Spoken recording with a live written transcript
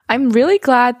I'm really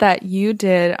glad that you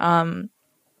did some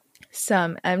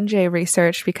MJ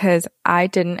research because I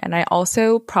didn't, and I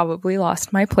also probably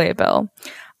lost my playbill.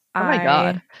 Oh my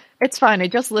God. It's fine.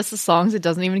 It just lists the songs. It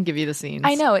doesn't even give you the scenes.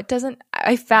 I know it doesn't.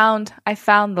 I found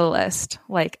the list,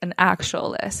 like an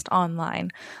actual list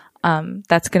online.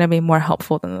 That's going to be more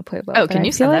helpful than the playbill. Oh, can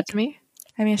you send that to me?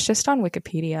 I mean, it's just on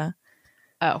Wikipedia.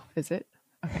 Oh, is it?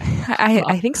 Okay.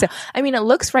 I think so. I mean, it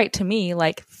looks right to me.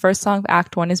 Like, first song of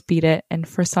Act 1 is Beat It, and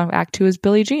first song of Act 2 is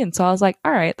Billie Jean. So I was like,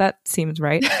 all right, that seems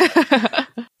right.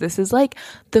 This is like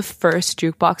the first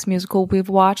jukebox musical we've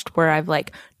watched where I've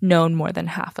like known more than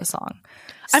half a song.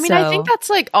 I mean, I think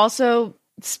that's like also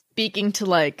speaking to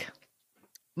like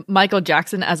Michael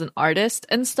Jackson as an artist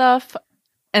and stuff,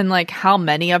 and like how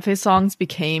many of his songs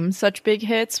became such big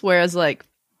hits. Whereas like,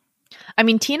 I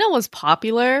mean, Tina was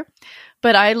popular,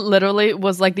 but I literally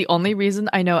was like, the only reason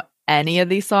I know any of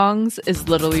these songs is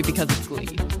literally because of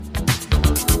Glee.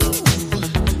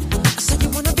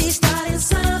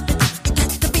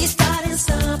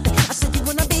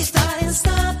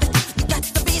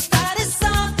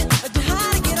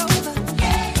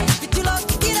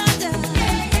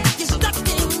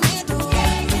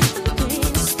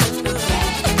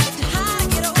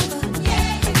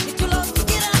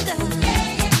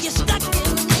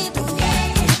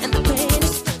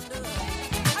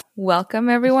 Welcome,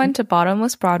 everyone, to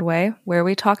Bottomless Broadway, where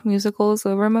we talk musicals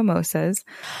over mimosas.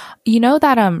 You know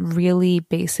that really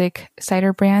basic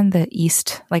cider brand, the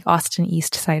East, like Austin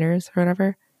East ciders or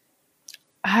whatever?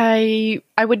 I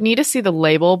would need to see the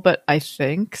label, but I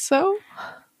think so.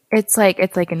 It's like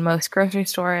in most grocery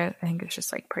stores. I think it's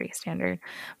just like pretty standard,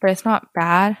 but it's not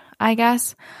bad, I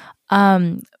guess.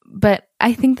 But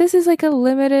I think this is like a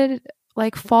limited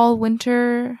like fall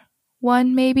winter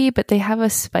one maybe, but they have a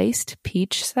spiced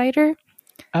peach cider.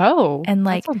 Oh, and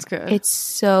like that sounds good. It's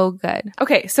so good.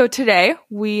 Okay, so today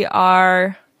we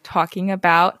are talking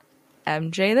about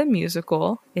MJ the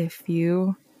musical. If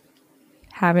you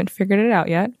haven't figured it out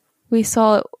yet, we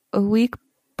saw it a week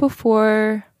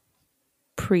before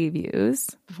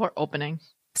previews. Before opening.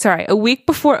 Sorry, a week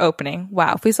before opening.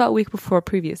 Wow, if we saw it a week before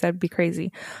previews, that'd be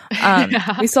crazy.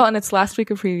 We saw it in its last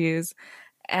week of previews.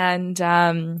 And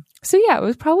so yeah, it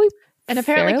was probably... And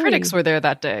apparently critics were there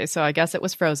that day, so I guess it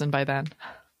was frozen by then.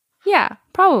 Yeah,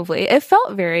 probably. It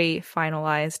felt very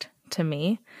finalized to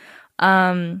me.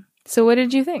 So what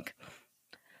did you think?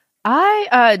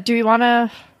 Do we want to...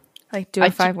 Like, do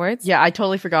 5 words? Yeah, I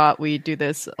totally forgot we do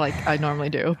this like I normally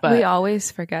do. But we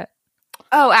always forget.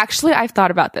 Oh, actually, I've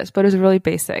thought about this, but it was really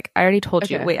basic. I already told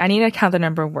you. Wait, I need to count the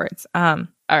number of words. All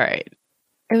right.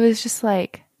 It was just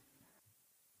like...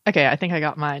 Okay, I think I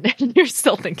got mine. You're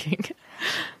still thinking.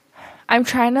 I'm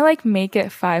trying to like make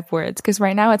it 5 words because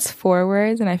right now it's 4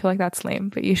 words and I feel like that's lame,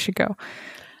 but you should go.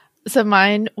 So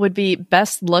mine would be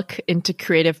best look into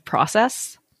creative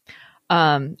process.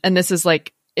 And this is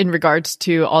like in regards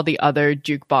to all the other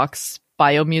jukebox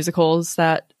bio musicals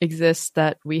that exist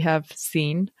that we have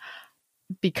seen,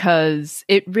 because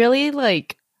it really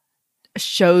like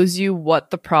shows you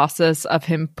what the process of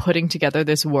him putting together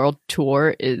this world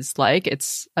tour is like.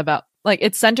 It's about like,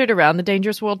 it's centered around the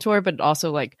Dangerous World Tour, but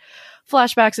also like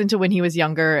flashbacks into when he was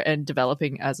younger and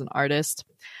developing as an artist.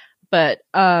 But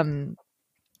yeah,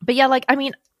 like, I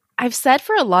mean, I've said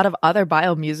for a lot of other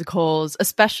bio musicals,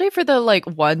 especially for the like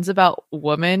ones about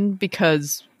women,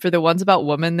 because for the ones about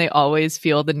women, they always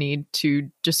feel the need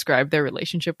to describe their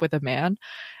relationship with a man.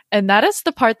 And that is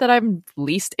the part that I'm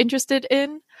least interested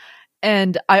in.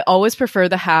 And I always prefer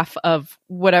the half of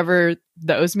whatever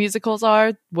those musicals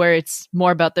are, where it's more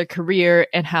about their career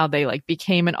and how they like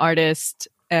became an artist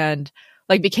and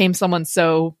like became someone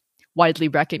so widely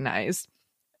recognized.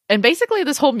 And basically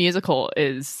this whole musical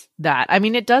is that. I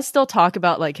mean, it does still talk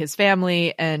about like his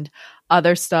family and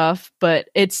other stuff, but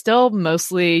it's still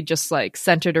mostly just like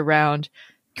centered around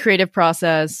creative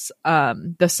process,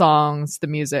 the songs, the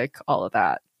music, all of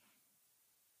that.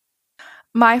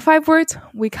 My 5 words,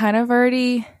 we kind of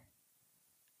already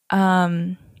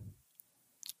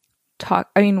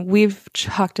we've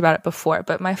talked about it before,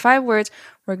 but my 5 words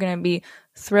were going to be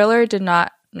Thriller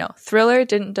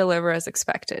didn't deliver as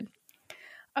expected.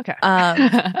 Okay.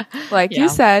 Like you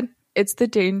said, it's the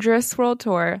Dangerous World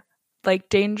Tour. Like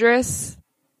Dangerous,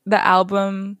 the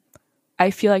album,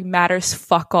 I feel like matters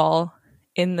fuck all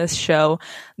in this show.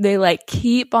 They like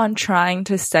keep on trying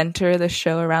to center the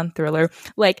show around Thriller.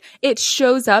 Like it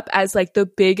shows up as like the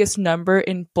biggest number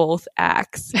in both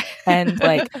acts and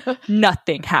like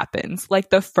nothing happens. Like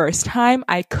the first time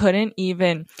I couldn't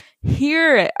even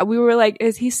hear it. We were like,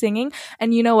 is he singing?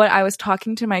 And you know what? I was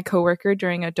talking to my coworker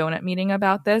during a donut meeting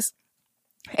about this.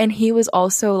 And he was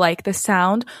also like, the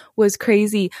sound was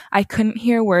crazy. I couldn't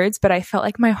hear words, but I felt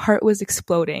like my heart was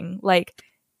exploding. Like,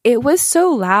 it was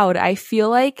so loud. I feel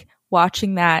like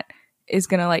watching that is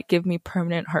going to like give me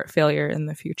permanent heart failure in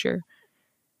the future.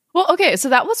 Well, okay, so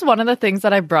that was one of the things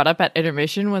that I brought up at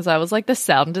intermission was I was like, the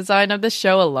sound design of the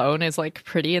show alone is like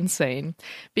pretty insane,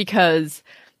 because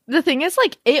the thing is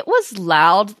like it was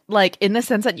loud, like in the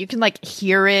sense that you can like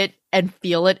hear it and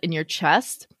feel it in your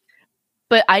chest,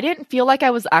 but I didn't feel like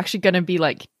I was actually going to be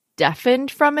like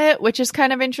deafened from it, which is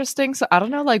kind of interesting. So I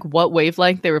don't know like what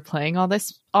wavelength they were playing all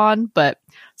this on, but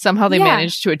somehow they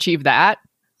managed to achieve that.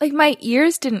 Like my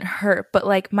ears didn't hurt, but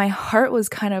like my heart was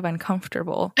kind of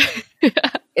uncomfortable.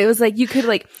 It was like you could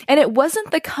like, and it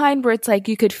wasn't the kind where it's like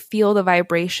you could feel the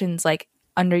vibrations like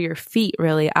under your feet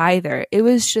really either. It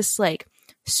was just like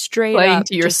straight playing up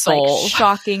to your just, soul, like,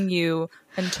 shocking you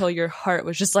until your heart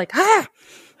was just like ah.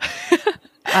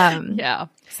 Yeah.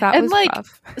 So that and was like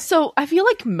rough. So I feel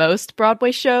like most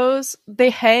Broadway shows, they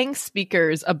hang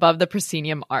speakers above the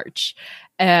proscenium arch,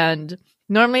 and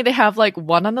normally they have like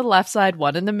one on the left side,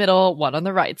 one in the middle, one on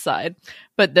the right side.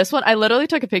 But this one, I literally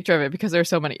took a picture of it because there are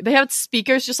so many. They have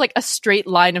speakers, just like a straight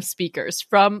line of speakers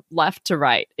from left to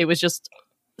right. It was just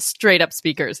straight up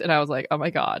speakers, and I was like, oh my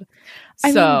god.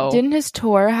 I mean, didn't his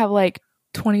tour have like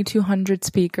 2,200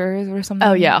 speakers or something?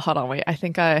 Oh yeah, hold on, wait. I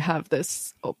think I have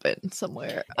this open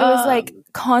somewhere. It was like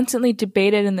constantly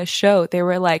debated in the show. They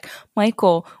were like,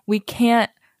 Michael, we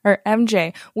can't, or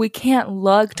MJ, we can't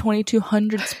lug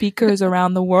 2,200 speakers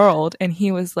around the world. And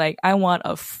he was like, I want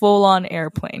a full-on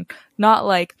airplane, not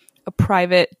like a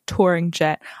private touring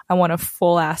jet. I want a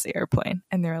full-ass airplane.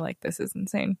 And they were like, this is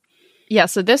insane. Yeah,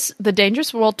 so the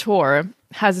Dangerous World Tour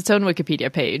has its own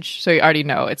Wikipedia page, so you already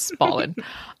know it's ballin'.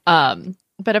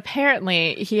 But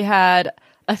apparently he had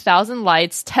 1,000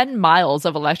 lights, 10 miles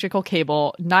of electrical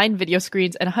cable, 9 video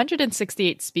screens, and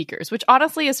 168 speakers, which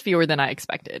honestly is fewer than I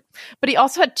expected. But he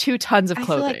also had 2 tons of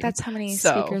clothing. I feel like that's how many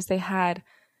speakers they had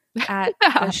at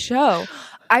the show.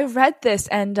 I read this,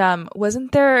 and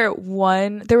wasn't there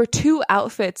there were 2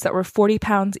 outfits that were 40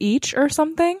 pounds each or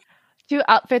something? 2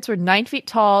 outfits were 9 feet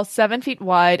tall, 7 feet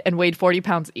wide, and weighed 40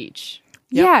 pounds each.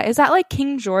 Yep. Yeah, is that like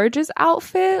King George's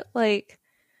outfit? Like,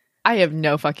 I have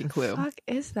no fucking clue. What the fuck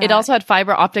is that? It also had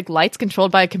fiber optic lights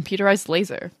controlled by a computerized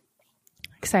laser.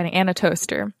 Exciting. And a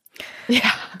toaster.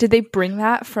 Yeah. Did they bring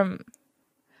that from...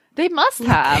 They must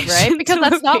have, right? Because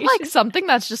that's not like something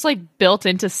that's just like built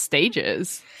into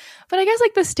stages. But I guess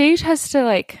like the stage has to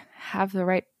like have the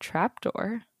right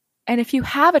trapdoor. And if you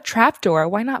have a trapdoor,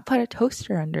 why not put a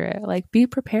toaster under it? Like, be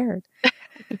prepared.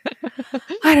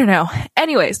 I don't know.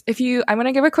 Anyways, I'm going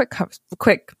to give a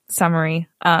quick summary.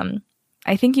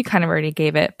 I think you kind of already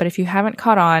gave it, but if you haven't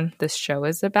caught on, this show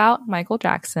is about Michael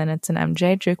Jackson. It's an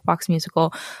MJ jukebox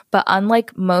musical, but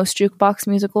unlike most jukebox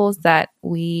musicals that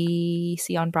we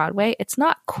see on Broadway, it's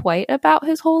not quite about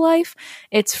his whole life.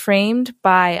 It's framed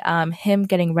by him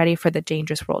getting ready for the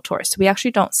Dangerous World Tour. So we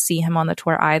actually don't see him on the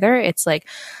tour either. It's like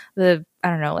like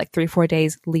 3-4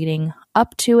 days leading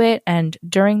up to it. And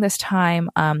during this time,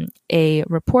 a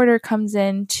reporter comes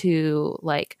in to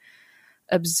like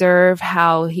observe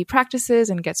how he practices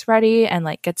and gets ready and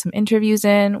like get some interviews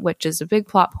in, which is a big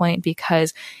plot point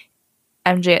because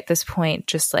MJ at this point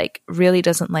just like really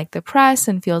doesn't like the press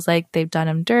and feels like they've done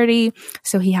him dirty.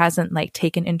 So he hasn't like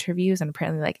taken interviews in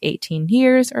apparently like 18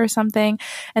 years or something.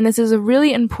 And this is a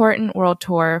really important world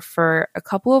tour for a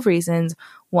couple of reasons.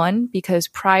 One, because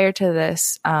prior to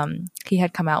this, he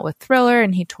had come out with Thriller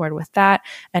and he toured with that.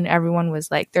 And everyone was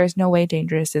like, there's no way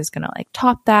Dangerous is going to like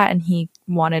top that. And he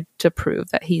wanted to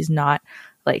prove that he's not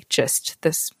like just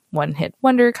this one hit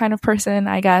wonder kind of person,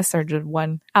 I guess, or just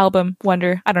one album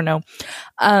wonder. I don't know.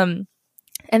 And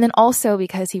then also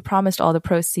because he promised all the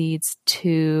proceeds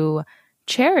to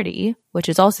charity, which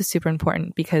is also super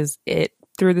important because it,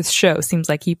 through this show, seems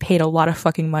like he paid a lot of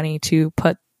fucking money to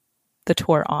put the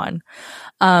tour on.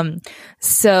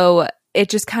 So it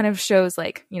just kind of shows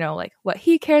like, you know, like what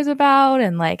he cares about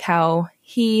and like how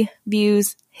he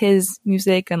views his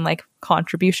music and like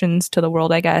contributions to the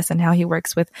world, I guess, and how he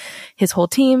works with his whole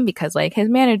team because like his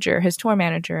manager, his tour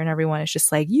manager and everyone is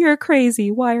just like, you're crazy.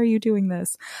 Why are you doing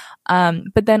this?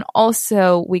 But then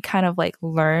also we kind of like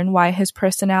learn why his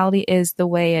personality is the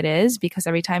way it is because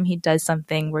every time he does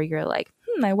something where you're like,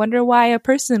 I wonder why a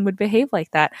person would behave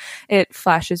like that. It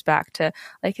flashes back to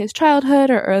like his childhood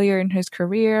or earlier in his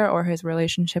career or his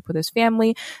relationship with his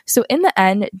family. So in the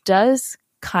end, it does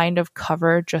kind of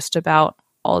cover just about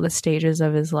all the stages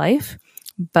of his life,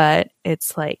 but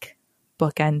it's like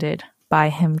bookended by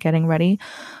him getting ready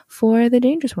for the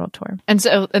Dangerous World Tour. And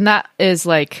that is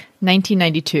like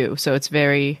 1992. So it's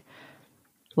very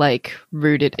like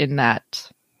rooted in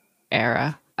that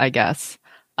era, I guess.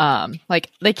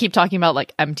 Like they keep talking about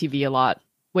like MTV a lot,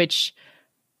 which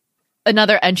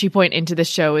another entry point into the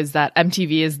show is that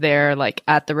MTV is there like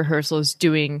at the rehearsals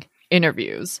doing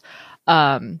interviews.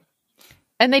 And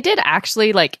they did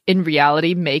actually like in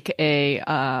reality make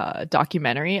a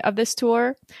documentary of this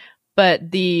tour,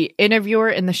 but the interviewer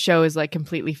in the show is like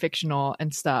completely fictional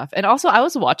and stuff. And also I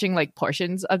was watching like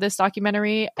portions of this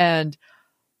documentary, and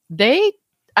they,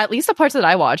 at least the parts that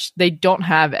I watched, they don't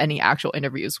have any actual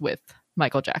interviews with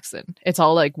Michael Jackson. It's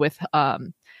all like with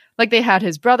like they had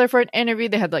his brother for an interview,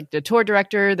 they had like the tour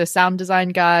director, the sound design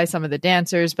guy, some of the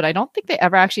dancers, but I don't think they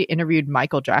ever actually interviewed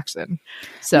Michael Jackson.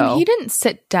 So I mean, he didn't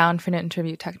sit down for an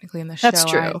interview technically in the show. That's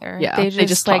true. Either. Yeah, they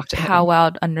just like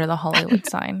powwowed under the Hollywood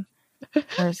sign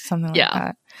or something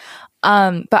like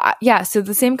that. But yeah, so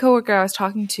the same coworker I was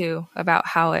talking to about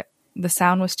how the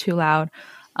sound was too loud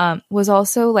was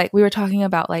also like, we were talking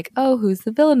about like, oh, who's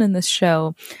the villain in this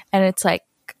show? And it's like,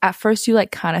 at first you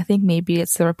like kind of think maybe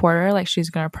it's the reporter, like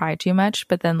she's gonna pry too much,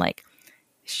 but then like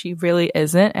she really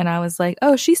isn't. And I was like,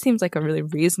 oh, she seems like a really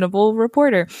reasonable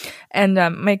reporter. And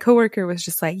my coworker was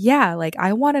just like, yeah, like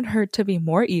I wanted her to be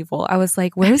more evil. I was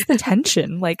like, where's the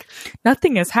tension? Like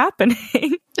nothing is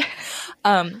happening.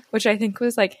 Which I think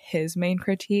was like his main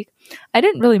critique. I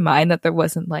didn't really mind that there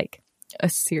wasn't like a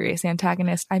serious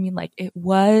antagonist. I mean, like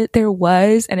there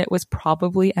was, and it was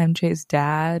probably MJ's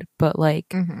dad, but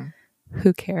like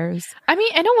who cares? I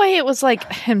mean, in a way it was like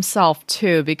himself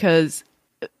too, because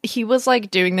he was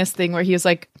like doing this thing where he was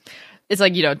like, it's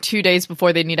like, you know, 2 days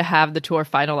before they need to have the tour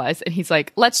finalized, and he's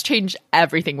like, let's change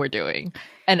everything we're doing,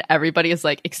 and everybody is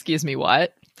like, excuse me,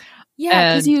 what?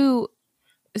 Yeah, because you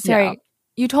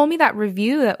told me that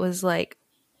review that was like,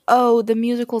 oh, the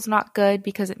musical's not good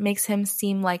because it makes him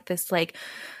seem like this like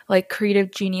creative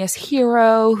genius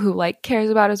hero who like cares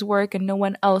about his work and no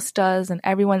one else does and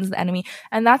everyone's the enemy.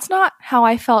 And that's not how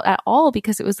I felt at all,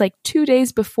 because it was like 2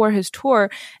 days before his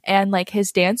tour and like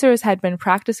his dancers had been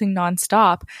practicing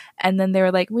nonstop, and then they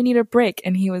were like, we need a break,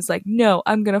 and he was like, no,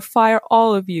 I'm gonna fire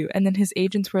all of you. And then his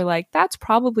agents were like, that's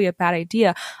probably a bad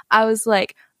idea. I was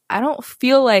like, I don't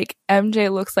feel like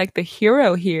MJ looks like the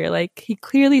hero here. Like he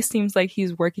clearly seems like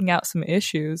he's working out some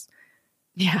issues.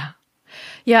 Yeah.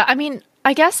 Yeah, I mean,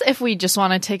 I guess if we just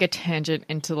want to take a tangent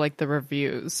into like the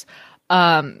reviews.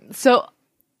 So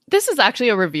this is actually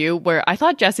a review where I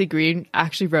thought Jesse Green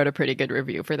actually wrote a pretty good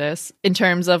review for this, in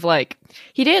terms of like,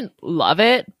 he didn't love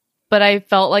it, but I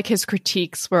felt like his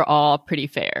critiques were all pretty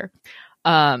fair.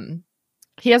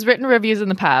 He has written reviews in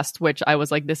the past, which I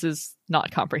was like, this is not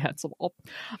comprehensible.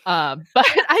 But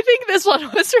I think this one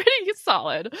was pretty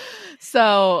solid.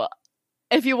 So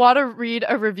if you want to read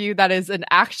a review that is an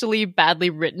actually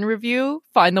badly written review,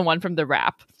 find the one from The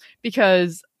Wrap.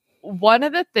 Because one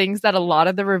of the things that a lot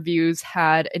of the reviews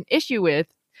had an issue with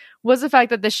was the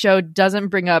fact that the show doesn't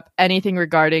bring up anything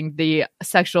regarding the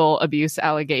sexual abuse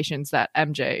allegations that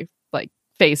MJ like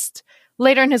faced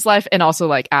later in his life, and also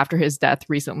like after his death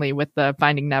recently with the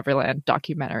Finding Neverland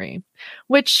documentary.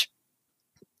 Which,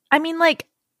 I mean, like,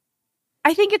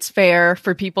 I think it's fair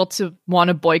for people to want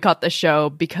to boycott the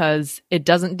show because it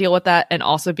doesn't deal with that, and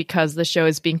also because the show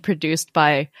is being produced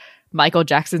by Michael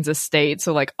Jackson's estate,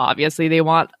 so like obviously they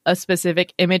want a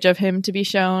specific image of him to be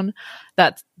shown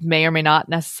that may or may not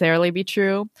necessarily be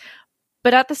true.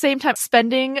 But at the same time,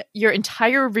 spending your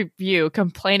entire review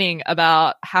complaining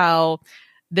about how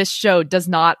this show does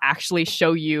not actually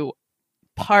show you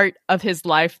part of his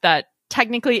life that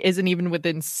technically isn't even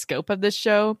within scope of this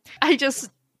show, I just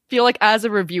feel like as a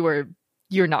reviewer,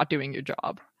 you're not doing your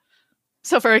job.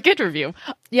 So for a good review.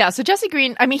 Yeah, so Jesse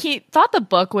Green, I mean, he thought the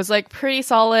book was like pretty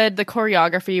solid. The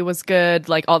choreography was good.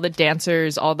 Like all the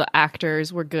dancers, all the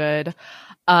actors were good.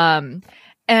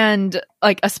 And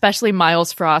like especially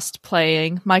Miles Frost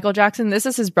playing Michael Jackson. This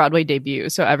is his Broadway debut.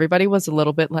 So everybody was a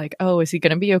little bit like, oh, is he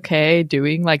going to be okay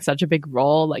doing like such a big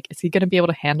role? Like, is he going to be able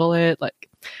to handle it? Like,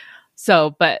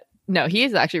 so, but no, he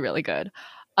is actually really good.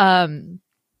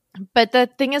 But the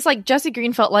thing is, like, Jesse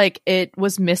Green felt like it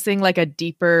was missing like a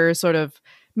deeper sort of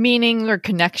meaning or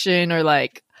connection, or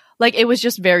like it was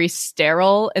just very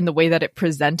sterile in the way that it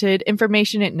presented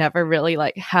information. It never really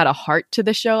like had a heart to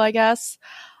the show, I guess.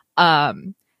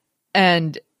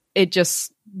 And it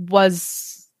just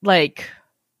was like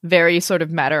very sort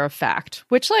of matter of fact,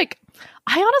 which like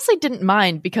I honestly didn't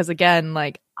mind, because again,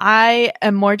 like I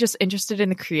am more just interested in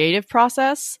the creative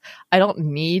process. I don't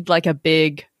need like a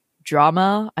big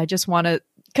drama. I just want to,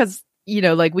 because you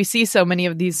know, like we see so many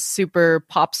of these super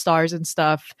pop stars and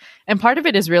stuff, and part of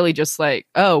it is really just like,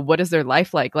 oh, what is their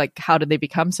life like? Like, how did they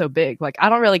become so big? Like, I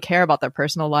don't really care about their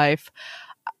personal life.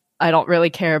 I don't really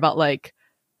care about like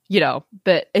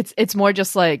but it's more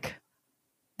just like,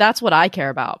 that's what I care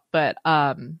about. But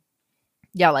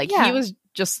he was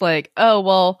just like, oh,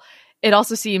 well, it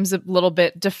also seems a little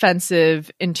bit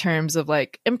defensive in terms of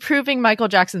like improving Michael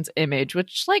Jackson's image,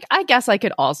 which like I guess I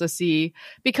could also see,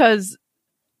 because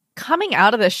coming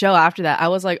out of the show after that, I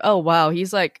was like, oh wow,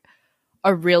 he's like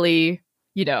a really,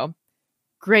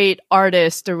 great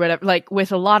artist or whatever, like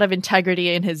with a lot of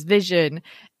integrity in his vision.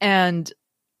 And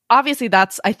obviously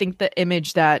that's, I think, the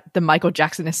image that the Michael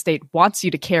Jackson estate wants you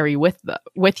to carry with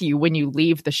you when you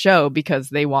leave the show, because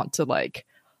they want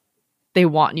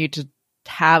you to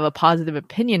have a positive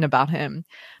opinion about him.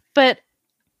 But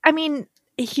I mean,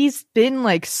 he's been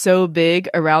like so big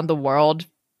around the world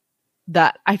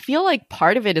that I feel like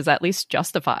part of it is at least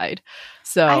justified.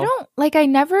 So I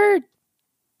never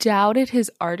doubted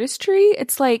his artistry.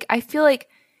 It's like, I feel like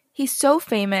he's so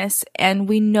famous and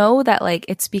we know that like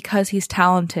it's because he's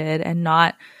talented and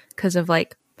not because of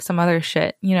like some other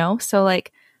shit, So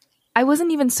like I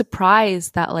wasn't even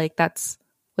surprised that like that's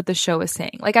what the show was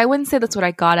saying. Like I wouldn't say that's what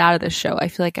I got out of the show. I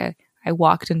feel like I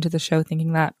walked into the show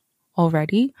thinking that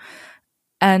already.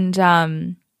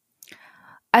 And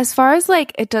as far as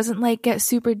like it doesn't like get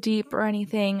super deep or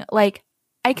anything, like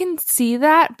I can see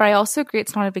that, but I also agree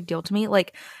it's not a big deal to me.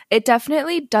 Like it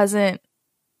definitely doesn't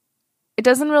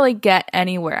really get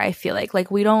anywhere. I feel like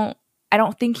I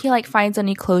don't think he like finds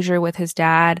any closure with his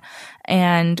dad,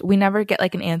 and we never get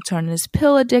like an answer on his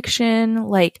pill addiction.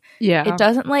 Like it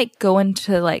doesn't like go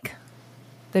into like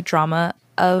the drama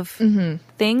of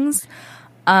things.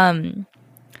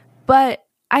 But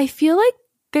I feel like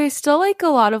there's still like a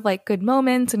lot of like good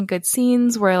moments and good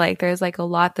scenes where like there's like a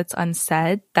lot that's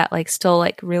unsaid that like still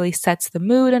like really sets the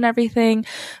mood and everything.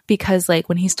 Because like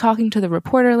when he's talking to the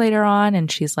reporter later on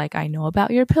and she's like, I know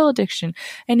about your pill addiction,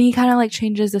 and he kind of like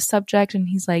changes the subject and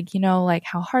he's like, like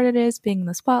how hard it is being in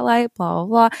the spotlight, blah,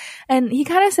 blah, blah. And he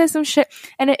kind of says some shit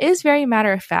and it is very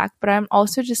matter of fact, but I'm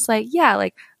also just like, yeah,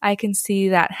 like I can see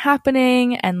that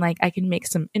happening and like I can make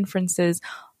some inferences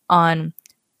on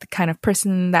the kind of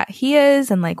person that he is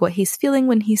and like what he's feeling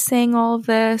when he's saying all of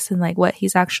this and like what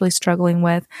he's actually struggling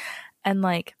with. And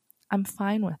like, I'm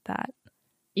fine with that.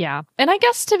 Yeah. And I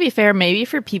guess to be fair, maybe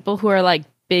for people who are like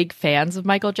big fans of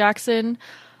Michael Jackson,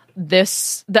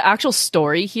 the actual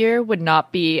story here would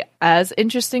not be as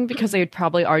interesting because they would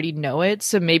probably already know it.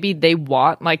 So maybe they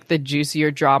want like the juicier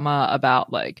drama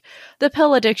about like the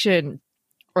pill addiction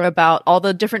or about all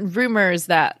the different rumors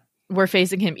that were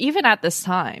facing him even at this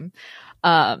time.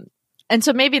 And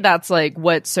so maybe that's like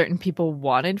what certain people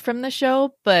wanted from the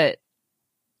show. But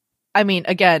I mean,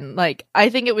 again, like I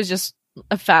think it was just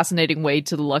a fascinating way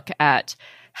to look at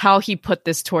how he put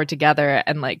this tour together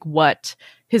and like what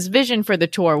his vision for the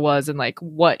tour was and like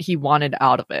what he wanted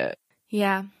out of it.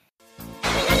 Yeah.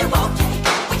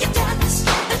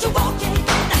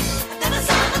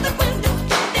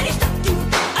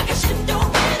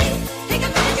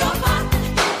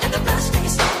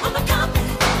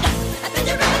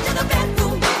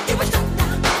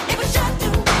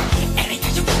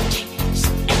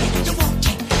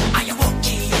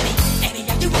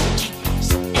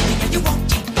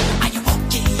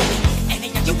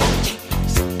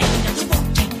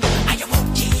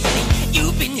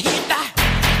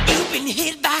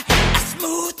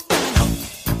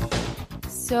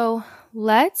 So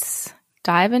let's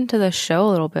dive into the show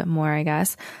a little bit more, I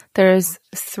guess. There's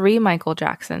 3 Michael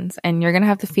Jacksons, and you're going to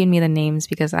have to feed me the names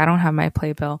because I don't have my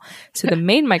playbill. So the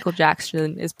main Michael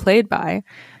Jackson is played by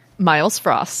Miles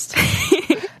Frost,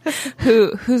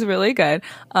 who's really good.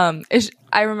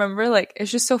 I remember, like,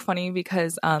 it's just so funny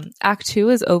because Act 2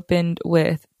 is opened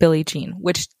with Billie Jean,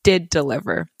 which did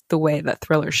deliver the way that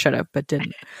Thriller should have, but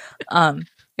didn't.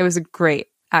 It was a great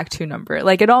Act 2 number.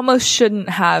 Like, it almost shouldn't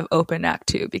have opened Act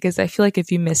 2 because I feel like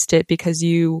if you missed it because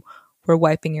you were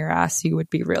wiping your ass, you would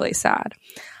be really sad.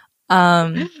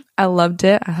 I loved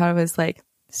it. I thought it was like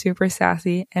super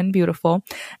sassy and beautiful.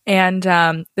 And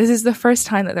this is the first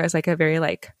time that there's like a very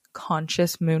like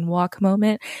conscious moonwalk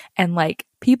moment, and like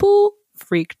people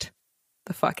freaked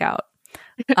the fuck out.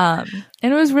 And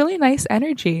it was really nice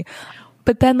energy.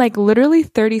 But then like literally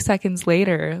 30 seconds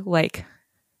later, like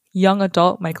young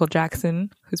adult Michael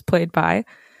Jackson, who's played by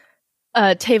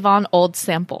Tavon Old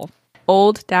Sample.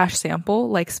 Old dash sample,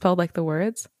 like spelled like the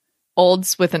words.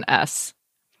 Olds with an S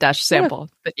dash sample.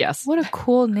 But yes. What a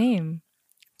cool name.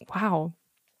 Wow.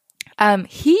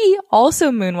 He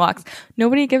also moonwalks.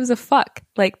 Nobody gives a fuck.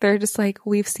 Like, they're just like,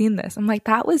 we've seen this. I'm like,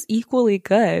 that was equally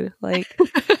good. Like,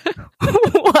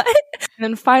 what? And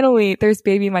then finally, there's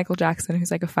baby Michael Jackson,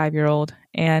 who's like a 5-year-old,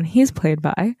 and he's played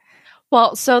by.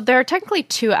 Well, so there are technically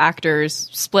 2 actors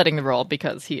splitting the role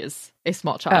because he is a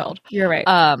small child. Oh, you're right.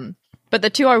 But the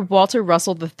two are Walter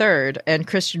Russell III and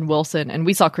Christian Wilson, and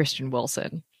we saw Christian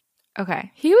Wilson.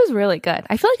 Okay. He was really good.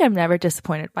 I feel like I'm never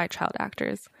disappointed by child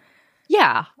actors.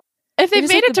 Yeah. If they've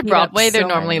made it to Broadway, they're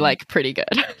normally like pretty good.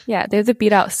 Yeah, they have to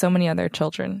beat out so many other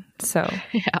children. So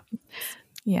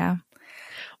yeah.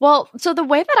 Well, so the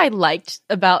way that I liked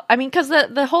about, I mean, because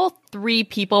the whole 3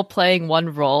 people playing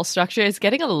one role structure is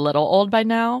getting a little old by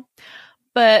now,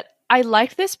 but I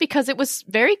liked this because it was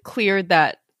very clear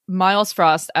that Miles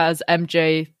Frost as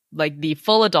MJ, like the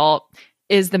full adult,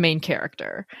 is the main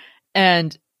character,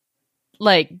 and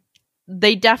like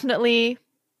they definitely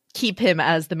keep him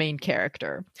as the main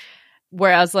character.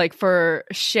 Whereas like for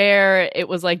Cher, it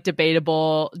was like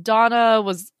debatable. Donna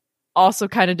was also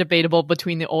kind of debatable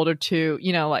between the older two,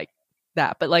 you know, like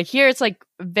that. But like here, it's like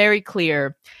very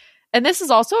clear. And this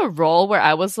is also a role where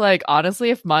I was like, honestly,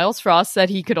 if Miles Frost said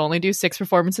he could only do 6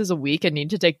 performances a week and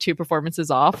need to take 2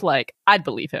 performances off, like I'd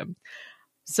believe him.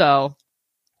 So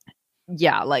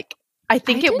yeah, like I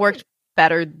think it worked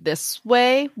better this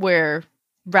way, where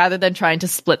rather than trying to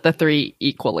split the 3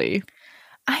 equally.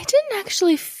 I didn't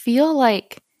actually feel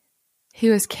like he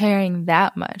was carrying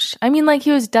that much. I mean, like,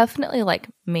 he was definitely, like,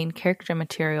 main character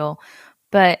material,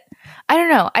 but I don't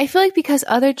know. I feel like because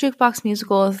other jukebox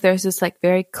musicals, there's this, like,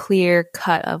 very clear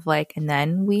cut of, like, and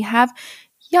then we have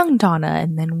young Donna,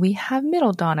 and then we have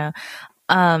middle Donna.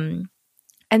 And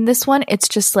this one, it's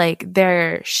just, like,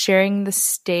 they're sharing the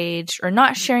stage, or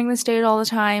not sharing the stage all the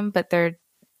time, but they're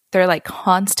like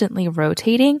constantly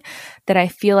rotating, that I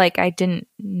feel like I didn't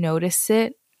notice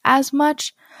it as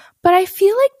much. But I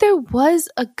feel like there was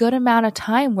a good amount of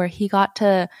time where he got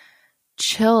to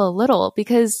chill a little,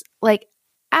 because like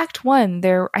Act 1,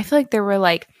 I feel like there were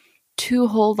like 2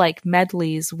 whole like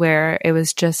medleys where it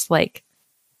was just like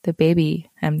the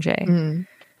baby MJ. Mm.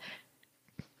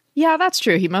 Yeah, that's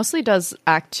true. He mostly does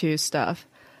Act 2 stuff.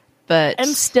 And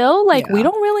still, like, we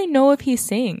don't really know if he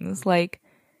sings. Like,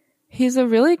 he's a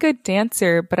really good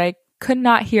dancer, but I could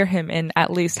not hear him in at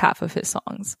least half of his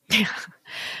songs.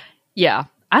 Yeah.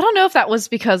 I don't know if that was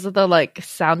because of the, like,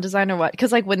 sound design or what.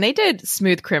 Because, like, when they did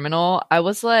Smooth Criminal, I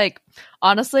was like,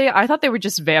 honestly, I thought they were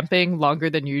just vamping longer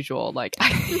than usual. Like, I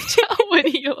could tell when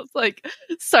he was, like,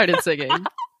 started singing.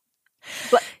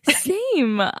 But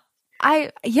same.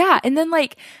 And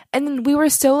then we were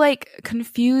so like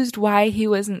confused why he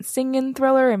wasn't singing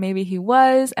Thriller, or maybe he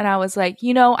was, and I was like,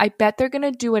 you know, I bet they're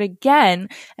gonna do it again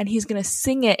and he's gonna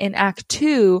sing it in Act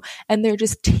 2, and they're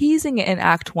just teasing it in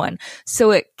Act 1.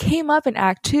 So it came up in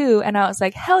Act 2 and I was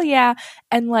like, hell yeah.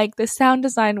 And like the sound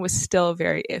design was still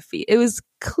very iffy. It was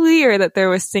clear that there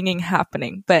was singing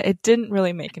happening, but it didn't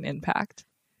really make an impact.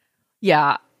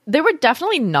 Yeah. They were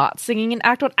definitely not singing in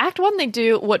Act 1. Act 1, they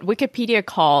do what Wikipedia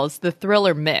calls the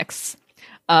Thriller mix,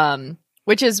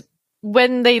 which is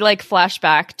when they like flash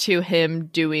back to him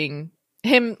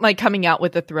like coming out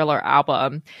with the Thriller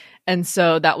album. And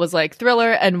so that was like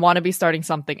Thriller and Wanna Be Starting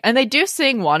Something. And they do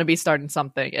sing Wanna Be Starting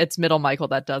Something. It's Middle Michael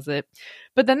that does it.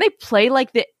 But then they play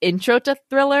like the intro to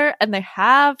Thriller, and they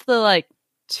have the like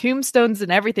tombstones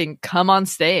and everything come on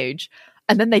stage,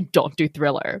 and then they don't do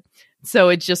Thriller. So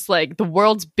it's just like the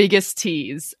world's biggest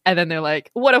tease. And then they're like,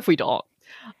 what if we don't?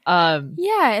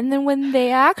 Yeah. And then when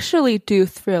they actually do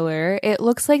Thriller, it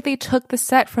looks like they took the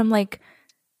set from like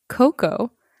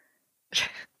Coco.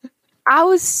 I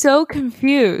was so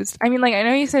confused. I mean, like, I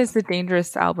know you said it's the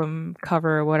Dangerous album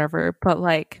cover or whatever, but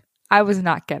like, I was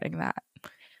not getting that.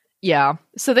 Yeah.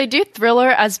 So they do Thriller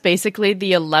as basically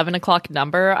the 11 o'clock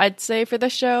number, I'd say, for the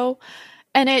show.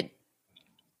 And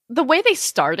the way they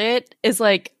start it is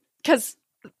like, because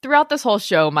throughout this whole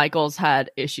show, Michael's had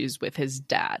issues with his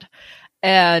dad.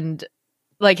 And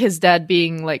like his dad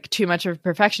being like too much of a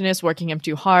perfectionist, working him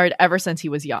too hard ever since he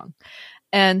was young.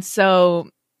 And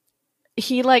so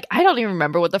he like, I don't even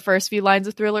remember what the first few lines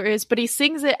of Thriller is, but he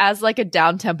sings it as like a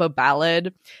down-tempo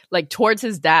ballad, like towards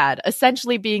his dad,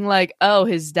 essentially being like, oh,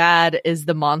 his dad is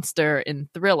the monster in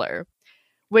Thriller,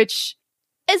 which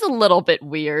is a little bit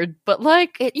weird, but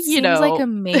like, it seems like a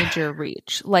major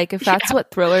reach. Like, if that's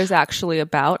what Thriller is actually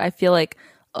about, I feel like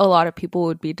a lot of people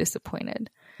would be disappointed.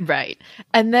 Right.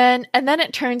 And then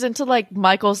it turns into like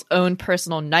Michael's own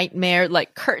personal nightmare.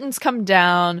 Like, curtains come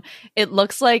down. It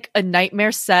looks like a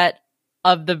nightmare set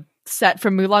of the set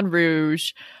from Moulin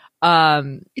Rouge.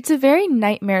 It's a very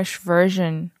nightmarish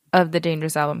version of the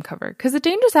Dangerous album cover, because the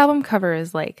Dangerous album cover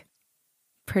is like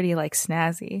pretty like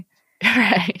snazzy.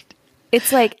 Right. It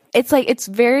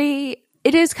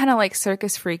is kind of like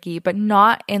circus freaky, but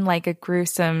not in like a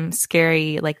gruesome,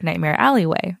 scary, like Nightmare Alley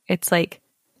way. It's like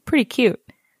pretty cute.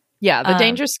 Yeah, the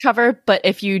Dangerous cover, but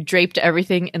if you draped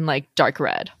everything in like dark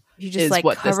red. You just like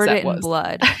covered it in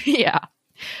blood. Yeah.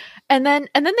 And then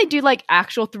they do like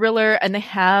actual Thriller, and they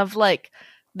have like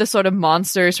the sort of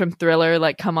monsters from Thriller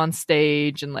like come on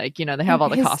stage, and like, you know, they have all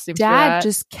the costumes for that. Dad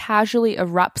just casually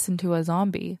erupts into a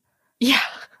zombie. Yeah.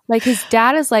 Like his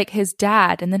dad is like his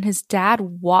dad, and then his dad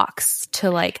walks to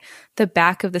like the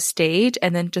back of the stage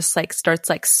and then just like starts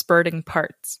like spurting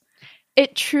parts.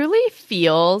 It truly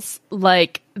feels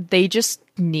like they just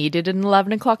needed an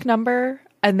 11 o'clock number,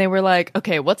 and they were like,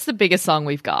 okay, what's the biggest song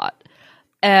we've got?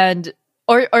 And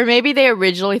or maybe they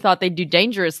originally thought they'd do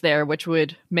Dangerous there, which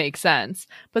would make sense.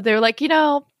 But they were like, you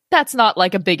know, that's not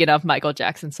like a big enough Michael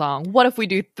Jackson song. What if we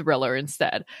do Thriller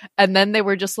instead? And then they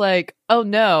were just like, oh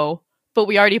no, but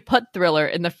we already put Thriller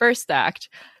in the first act.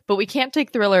 But we can't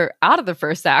take Thriller out of the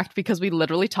first act because we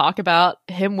literally talk about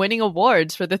him winning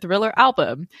awards for the Thriller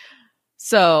album.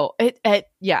 So it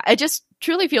just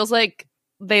truly feels like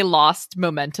they lost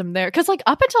momentum there. Because like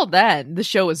up until then, the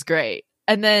show was great.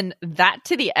 And then that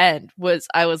to the end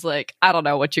I was like, I don't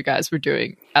know what you guys were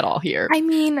doing at all here. I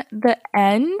mean, the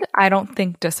end, I don't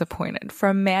think disappointed.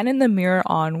 From Man in the Mirror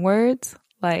onwards,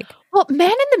 like... Well,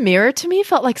 Man in the Mirror to me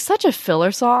felt like such a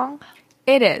filler song.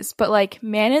 It is, but like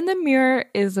Man in the Mirror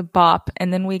is a bop,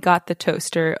 and then we got the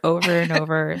toaster over and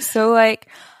over. So like,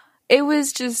 it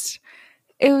was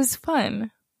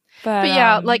fun. But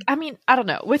yeah, like, I mean, I don't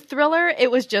know. With Thriller,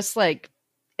 it was just like,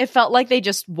 it felt like they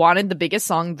just wanted the biggest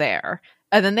song there.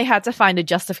 And then they had to find a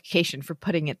justification for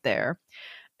putting it there.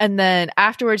 And then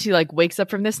afterwards, he like wakes up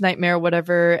from this nightmare or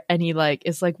whatever. And he like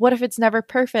is like, what if it's never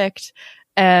perfect?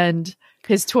 And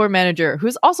his tour manager,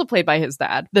 who's also played by his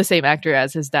dad, the same actor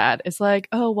as his dad, is like,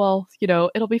 oh, well, you know,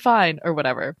 it'll be fine or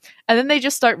whatever. And then they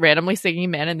just start randomly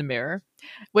singing Man in the Mirror,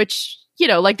 which, you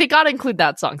know, like they got to include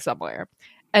that song somewhere.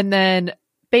 And then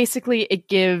basically it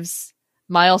gives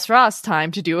Miles Frost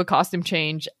time to do a costume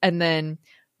change and then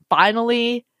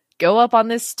finally go up on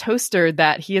this toaster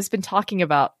that he has been talking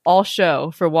about all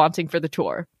show for wanting for the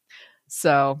tour.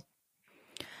 So,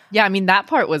 yeah, I mean, that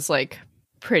part was like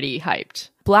pretty hyped.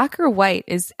 Black or White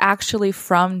is actually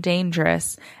from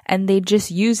Dangerous, and they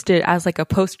just used it as like a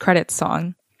post-credits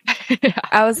song. Yeah.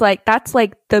 I was like, that's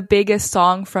like the biggest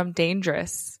song from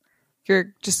Dangerous.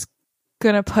 You're just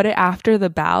gonna put it after The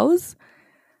Bows?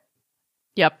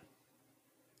 Yep.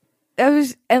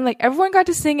 And like everyone got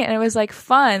to sing it, and it was like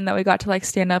fun that we got to like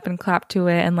stand up and clap to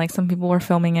it, and like some people were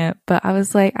filming it. But I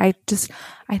was like, I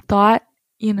thought,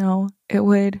 you know, it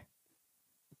would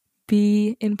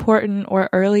be important or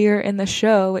earlier in the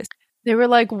show. They were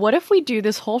like, what if we do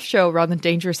this whole show around the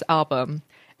Dangerous album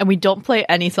and we don't play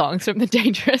any songs from the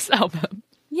Dangerous album?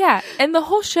 Yeah, and the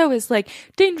whole show is like,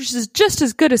 Dangerous is just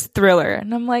as good as Thriller.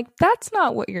 And I'm like, that's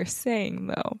not what you're saying,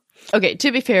 though. Okay,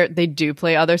 to be fair, they do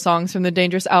play other songs from the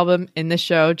Dangerous album in the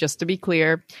show, just to be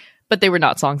clear. But they were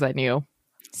not songs I knew.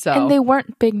 So, and they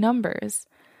weren't big numbers.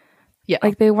 Yeah.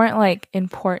 Like, they weren't, like,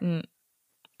 important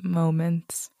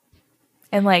moments.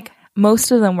 And, like,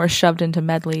 most of them were shoved into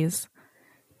medleys.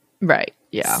 Right,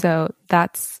 yeah. So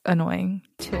that's annoying,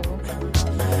 too.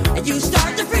 You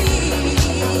start to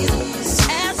freeze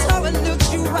as someone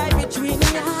looks you right between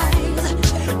the eyes.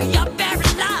 You're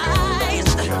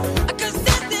paralyzed, 'cause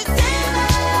this is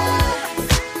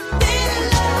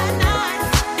daylight night,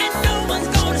 and no one's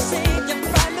gonna save you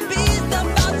from the beast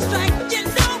about to strike. You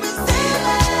know it's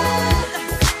daylight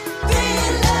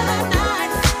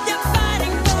night. You're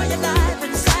fighting for your life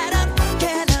inside a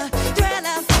killer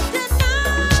thriller tonight.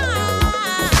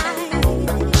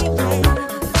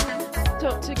 So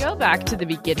to go back to the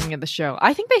beginning of the show,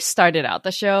 I think they started out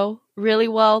the show really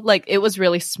well. Like, it was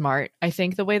really smart, I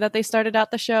think, the way that they started out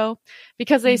the show,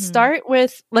 because they start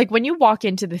with, like, when you walk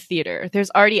into the theater, there's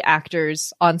already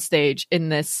actors on stage in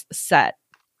this set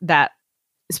that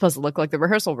is supposed to look like the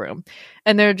rehearsal room,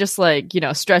 and they're just like, you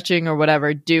know, stretching or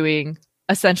whatever, doing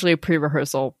essentially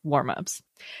pre-rehearsal warm-ups.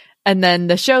 And then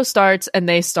the show starts and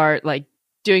they start like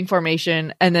doing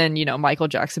formation, and then, you know, Michael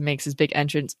Jackson makes his big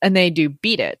entrance and they do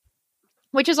Beat It,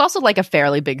 which is also like a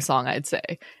fairly big song, I'd say.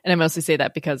 And I mostly say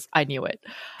that because I knew it.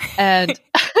 And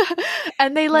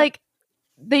and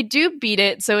they do Beat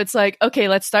It. So it's like, okay,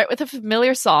 let's start with a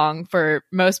familiar song for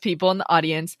most people in the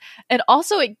audience. And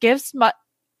also it gives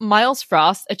Miles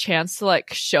Frost a chance to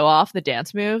like show off the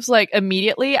dance moves. Like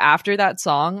immediately after that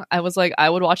song, I was like, I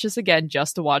would watch this again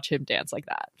just to watch him dance like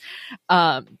that.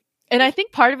 And I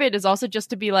think part of it is also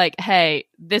just to be like, hey,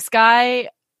 this guy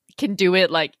can do it.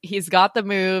 Like, he's got the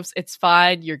moves. It's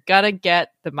fine. You're gonna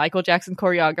get the Michael Jackson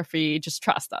choreography. Just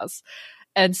trust us.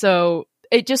 And so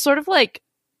it just sort of like,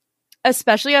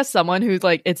 especially as someone who's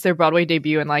like, it's their Broadway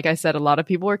debut, and like I said, a lot of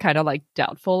people were kind of like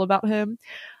doubtful about him.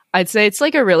 I'd say it's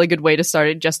like a really good way to start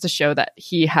it, just to show that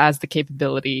he has the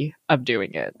capability of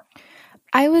doing it.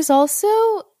 I was also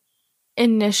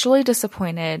initially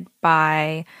disappointed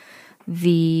by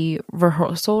the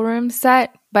rehearsal room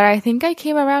set, but I think I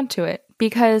came around to it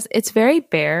because it's very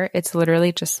bare. It's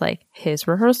literally just like his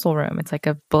rehearsal room. It's like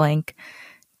a blank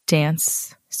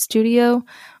dance studio,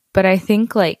 but I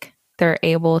think like they're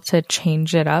able to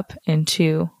change it up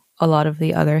into a lot of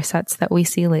the other sets that we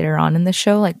see later on in the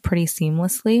show, like pretty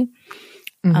seamlessly.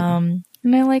 And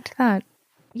I liked that.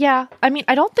 Yeah. I mean,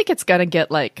 I don't think it's going to get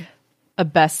like a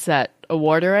best set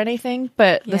award or anything,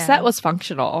 but the set was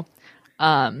functional.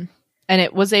 And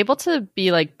it was able to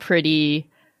be like pretty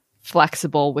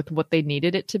flexible with what they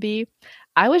needed it to be.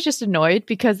 I was just annoyed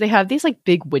because they have these like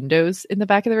big windows in the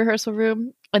back of the rehearsal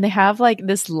room, and they have like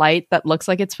this light that looks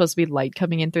like it's supposed to be light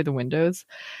coming in through the windows,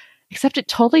 except it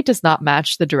totally does not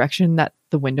match the direction that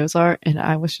the windows are. And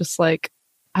I was just like,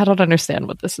 I don't understand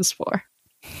what this is for,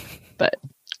 but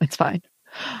it's fine.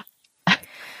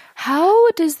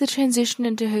 How does the transition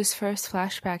into his first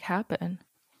flashback happen?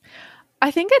 I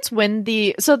think it's when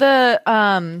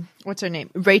what's her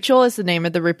name? Rachel is the name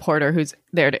of the reporter who's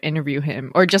there to interview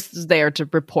him, or just there to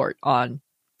report on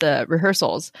the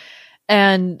rehearsals.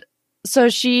 And so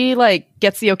she like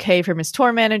gets the okay from his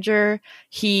tour manager.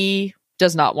 He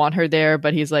does not want her there,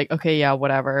 but he's like, okay, yeah,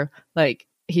 whatever. Like,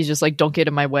 he's just like, don't get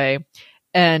in my way.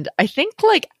 And I think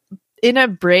like in a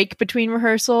break between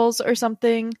rehearsals or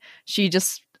something, she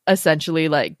just essentially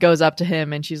like goes up to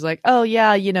him and she's like, oh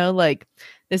yeah, you know, like,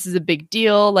 this is a big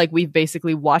deal. Like, we've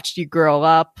basically watched you grow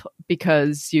up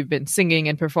because you've been singing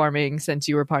and performing since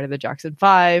you were part of the Jackson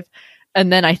 5.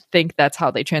 And then I think that's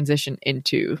how they transition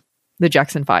into the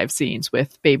Jackson 5 scenes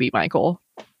with baby Michael.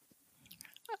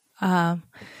 And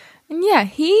yeah,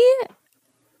 he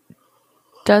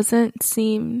doesn't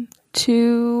seem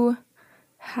to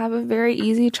have a very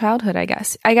easy childhood, I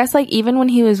guess. I guess like even when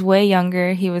he was way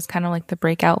younger, he was kind of like the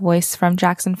breakout voice from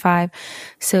Jackson 5.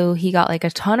 So he got like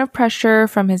a ton of pressure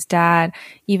from his dad,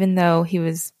 even though he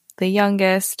was the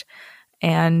youngest.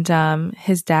 And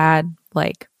his dad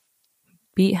like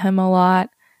beat him a lot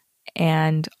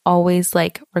and always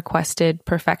like requested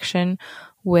perfection,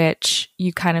 which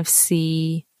you kind of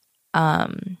see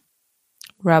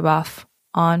rub off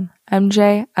on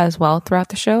MJ as well throughout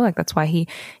the show. Like, that's why he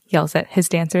yells at his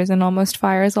dancers and almost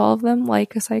fires all of them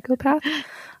like a psychopath.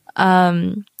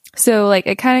 So like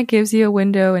it kind of gives you a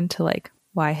window into like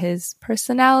why his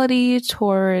personality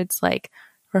towards like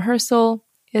rehearsal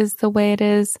is the way it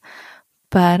is.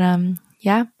 But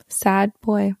yeah, sad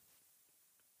boy.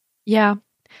 Yeah.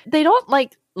 They don't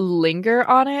like linger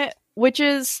on it, which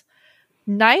is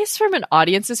nice from an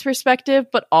audience's perspective,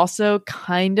 but also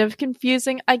kind of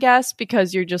confusing, I guess,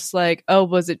 because you're just like, oh,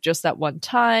 was it just that one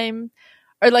time?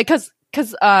 Or like, cause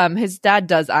his dad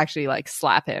does actually like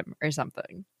slap him or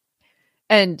something.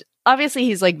 And obviously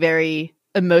he's like very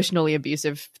emotionally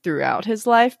abusive throughout his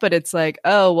life, but it's like,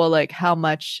 oh, well, like how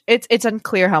much it's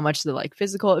unclear how much the like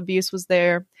physical abuse was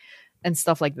there and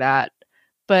stuff like that.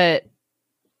 But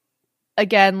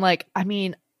again, like, I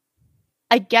mean,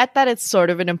 I get that it's sort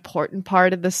of an important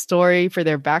part of the story for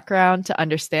their background to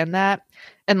understand that.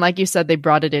 And like you said, they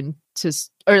brought it in to,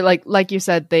 or like you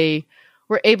said, they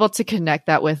were able to connect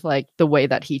that with like the way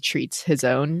that he treats his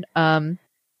own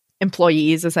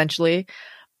employees essentially.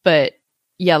 But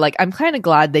yeah, like I'm kind of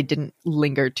glad they didn't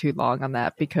linger too long on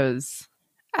that because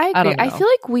I agree. I feel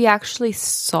like we actually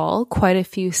saw quite a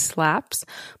few slaps,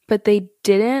 but they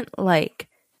didn't like,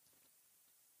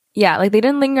 yeah, like they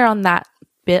didn't linger on that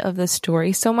bit of the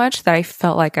story so much that I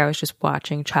felt like I was just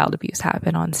watching child abuse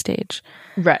happen on stage.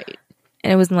 Right.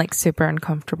 And it wasn't like super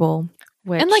uncomfortable.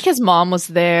 And like his mom was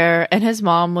there and his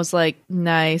mom was like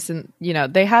nice. And, you know,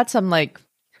 they had some like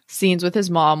scenes with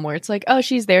his mom where it's like, oh,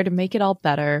 she's there to make it all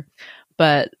better.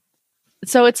 But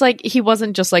so it's like he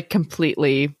wasn't just like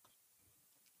completely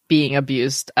being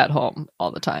abused at home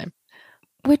all the time.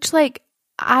 Which like,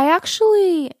 I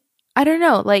don't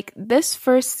know, like this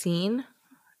first scene,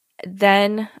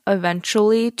 then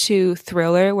eventually to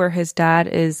Thriller, where his dad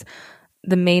is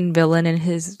the main villain in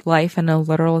his life and a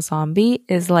literal zombie,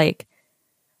 is like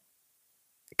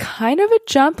kind of a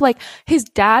jump. Like his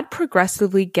dad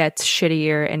progressively gets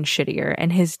shittier and shittier,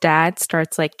 and his dad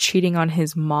starts like cheating on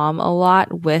his mom a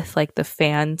lot with like the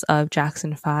fans of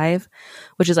Jackson 5,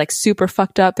 which is like super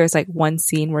fucked up. There's like one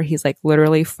scene where he's like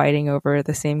literally fighting over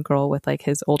the same girl with like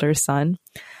his older son.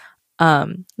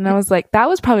 And I was like, that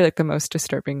was probably like the most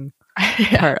disturbing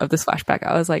part of this flashback.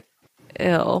 I was like,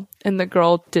 ew. And the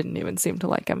girl didn't even seem to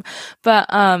like him. But,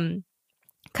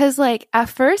 cause like at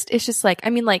first it's just like, I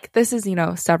mean, like this is, you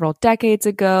know, several decades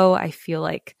ago. I feel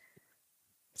like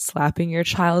slapping your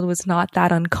child was not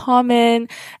that uncommon.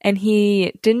 And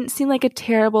he didn't seem like a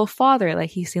terrible father. Like,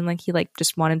 he seemed like he like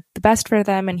just wanted the best for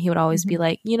them. And he would always be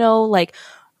like, you know, like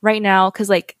right now, because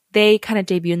like they kind of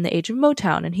debuted in the age of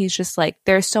Motown, and he's just like,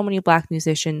 there's so many Black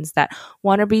musicians that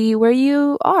want to be where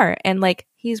you are. And like,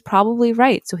 he's probably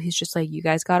right. So he's just like, you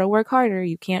guys got to work harder.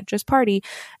 You can't just party.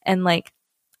 And like,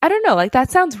 I don't know, like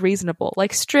that sounds reasonable,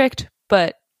 like strict,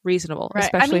 but reasonable, Right.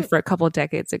 especially I mean, for a couple of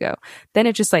decades ago. Then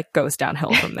it just like goes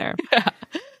downhill from there.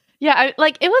 Yeah,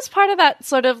 like it was part of that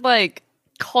sort of like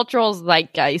cultural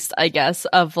zeitgeist, I guess,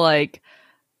 of like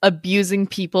abusing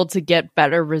people to get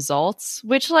better results,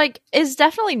 which like is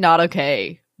definitely not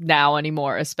okay now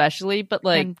anymore, especially, but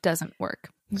like And doesn't work.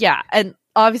 yeah, and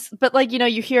obviously, but like, you know,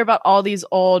 you hear about all these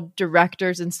old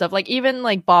directors and stuff, like even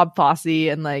like Bob Fosse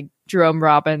and like Jerome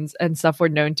Robbins and stuff were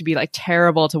known to be like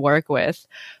terrible to work with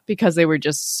because they were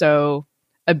just so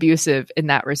abusive in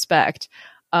that respect.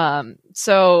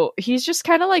 So he's just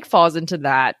kind of like falls into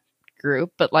that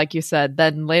group. But like you said,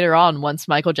 then later on, once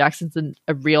Michael Jackson's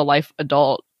a real life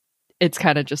adult, it's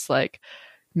kind of just like,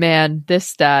 man,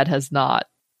 this dad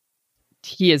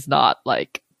he is not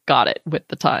like got it with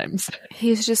the times.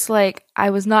 He's just like, I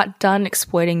was not done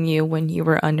exploiting you when you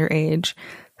were underage,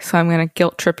 so I'm going to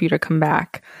guilt trip you to come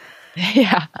back.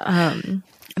 Yeah. And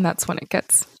that's when it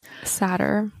gets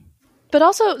sadder. But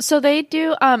also, so they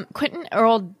do, Quentin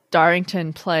Earl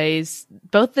Darrington plays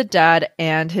both the dad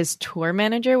and his tour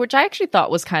manager, which I actually thought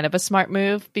was kind of a smart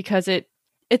move because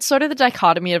it's sort of the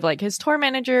dichotomy of like his tour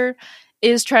manager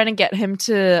is trying to get him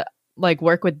to like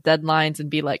work with deadlines and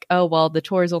be like, oh, well, the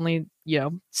tour is only, you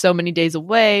know, so many days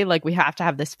away. Like we have to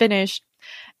have this finished.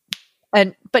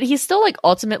 But he's still like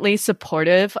ultimately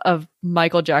supportive of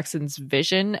Michael Jackson's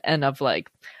vision and of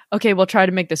like, okay, we'll try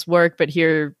to make this work, but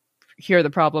here are the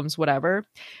problems, whatever.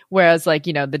 Whereas like,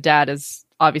 you know, the dad is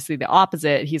obviously the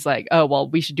opposite. He's like, oh, well,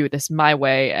 we should do this my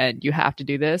way and you have to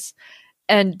do this.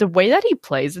 And the way that he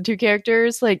plays the two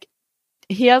characters, like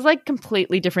he has like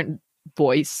completely different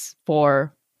voice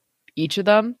for each of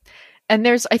them. And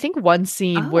there's, I think, one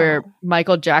scene where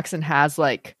Michael Jackson has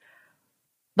like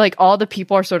all the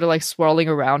people are sort of like swirling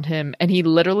around him and he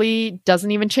literally doesn't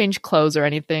even change clothes or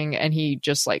anything. And he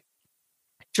just like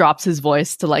drops his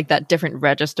voice to like that different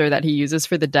register that he uses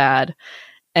for the dad.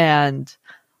 And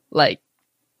like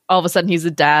all of a sudden he's a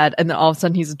dad and then all of a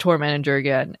sudden he's a tour manager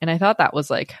again. And I thought that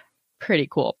was like pretty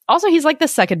cool. Also, he's like the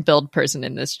second billed person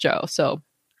in this show. So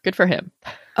good for him.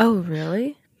 Oh,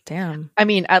 really? Damn. I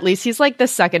mean, at least he's like the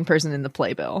second person in the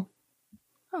playbill.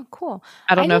 Oh, cool.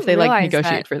 I don't know if they like realize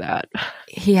negotiate for that.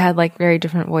 He had like very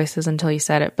different voices until you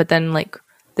said it. But then like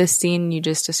this scene you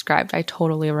just described, I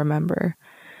totally remember.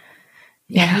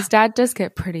 Yeah, his dad does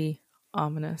get pretty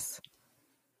ominous.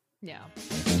 Yeah.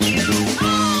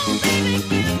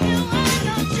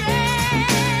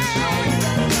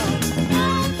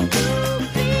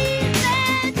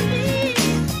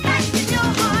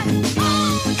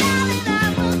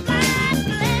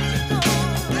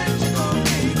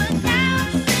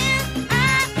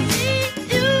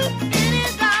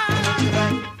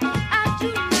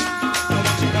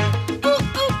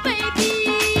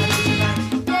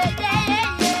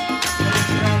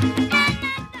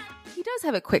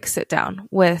 Have a quick sit down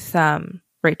with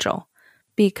Rachel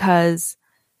because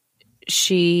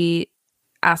she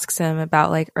asks him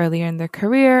about like earlier in their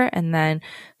career, and then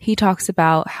he talks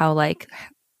about how like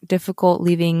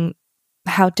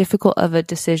how difficult of a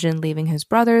decision leaving his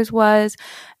brothers was,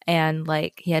 and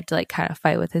like he had to like kind of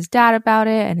fight with his dad about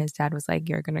it, and his dad was like,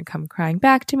 you're gonna come crying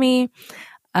back to me,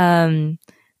 and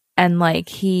like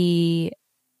he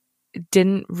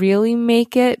didn't really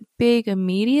make it big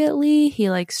immediately. He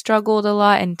like struggled a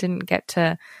lot and didn't get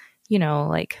to, you know,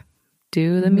 like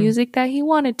do the music that he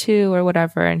wanted to or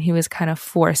whatever. And he was kind of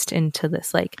forced into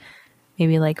this like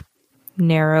maybe like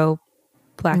narrow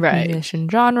Black musician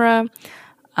genre.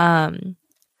 And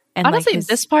honestly, like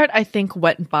this part I think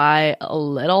went by a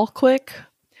little quick.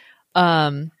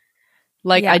 But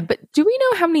do we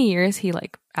know how many years he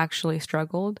like actually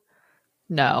struggled?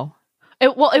 No.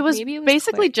 It was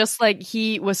basically quick. just like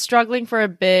he was struggling for a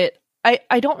bit.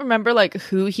 I don't remember like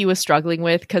who he was struggling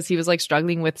with because he was like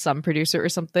struggling with some producer or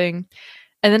something.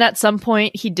 And then at some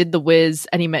point he did The Wiz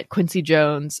and he met Quincy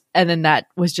Jones. And then that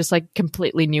was just like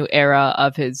completely new era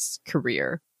of his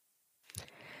career.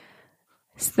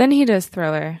 So then he does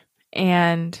Thriller.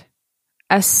 And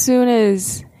as soon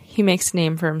as he makes a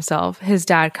name for himself, his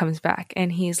dad comes back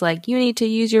and he's like, you need to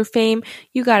use your fame.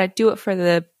 You got to do it for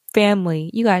the family.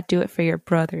 You got to do it for your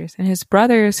brothers. And his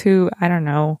brothers, who I don't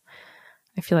know,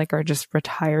 I feel like are just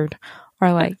retired,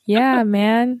 are like, yeah,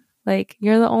 man, Like,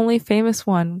 you're the only famous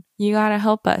one. You gotta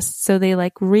help us. So they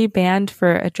like rebanned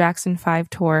for a Jackson 5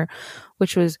 tour,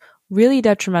 which was really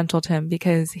detrimental to him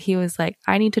because he was like,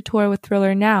 I need to tour with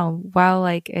Thriller now while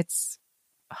like it's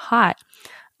hot.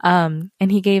 And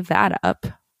he gave that up.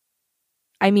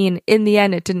 I mean, in the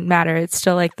end, it didn't matter. It's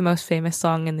still like the most famous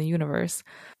song in the universe.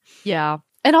 Yeah.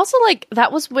 And also, like,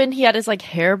 that was when he had his like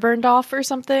hair burned off or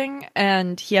something,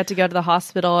 and he had to go to the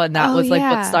hospital, and that was like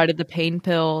what started the pain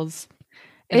pills.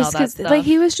 It's because like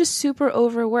he was just super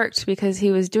overworked because he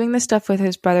was doing this stuff with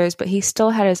his brothers, but he still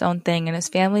had his own thing, and his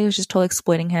family was just totally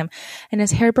exploiting him. And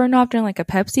his hair burned off during like a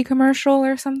Pepsi commercial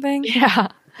or something. Yeah,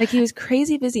 like he was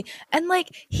crazy busy, and like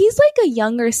he's like a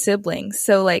younger sibling,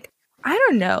 so like I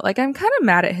don't know. Like I'm kind of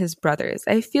mad at his brothers.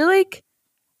 I feel like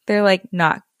they're like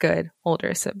not good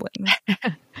older siblings.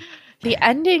 The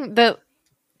ending, the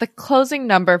closing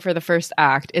number for the first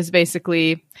act is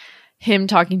basically him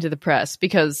talking to the press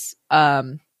because,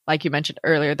 like you mentioned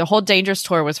earlier, the whole Dangerous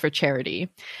tour was for charity.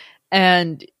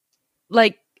 And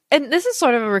like, and this is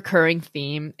sort of a recurring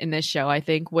theme in this show, I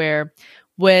think, where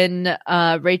when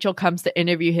Rachel comes to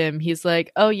interview him, he's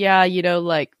like, oh yeah, you know,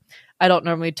 like I don't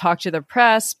normally talk to the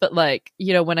press, but like,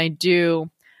 you know, when I do,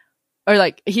 or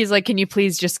like, he's like, can you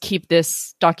please just keep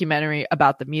this documentary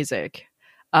about the music?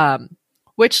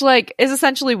 Which like is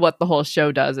essentially what the whole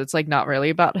show does. It's like not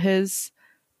really about his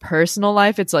personal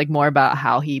life. It's like more about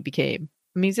how he became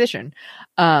a musician.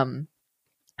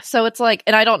 So it's like,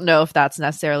 and I don't know if that's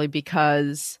necessarily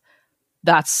because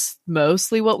that's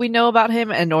mostly what we know about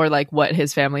him and or like what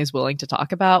his family is willing to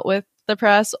talk about with the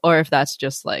press, or if that's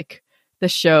just like the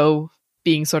show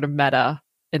being sort of meta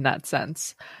in that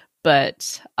sense.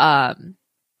 But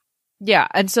yeah,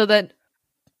 and so then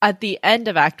at the end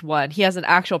of Act 1, he has an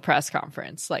actual press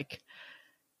conference, like,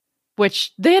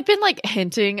 which they had been like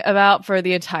hinting about for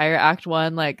the entire Act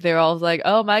 1. Like they're all like,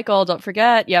 oh, Michael, don't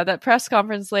forget, yeah, that press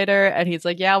conference later. And he's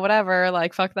like, yeah, whatever,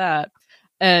 like fuck that.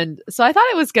 And so I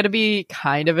thought it was going to be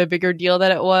kind of a bigger deal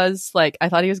than it was. Like I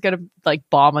thought he was going to like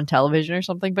bomb on television or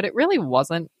something, but it really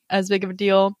wasn't as big of a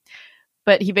deal.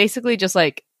 But he basically just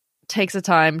like takes the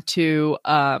time to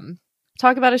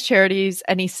talk about his charities,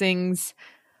 and he sings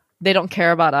They Don't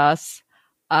Care About Us.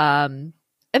 And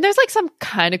there's like some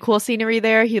kind of cool scenery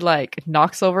there. He like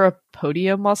knocks over a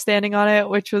podium while standing on it,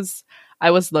 which was,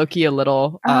 I was low-key a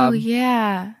little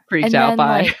freaked out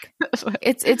by. Like,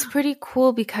 it's pretty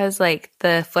cool because like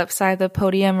the flip side of the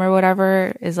podium or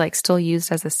whatever is like still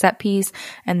used as a set piece,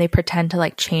 and they pretend to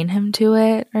like chain him to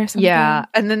it or something. Yeah,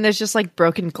 and then there's just like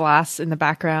broken glass in the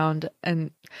background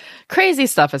and crazy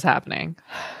stuff is happening.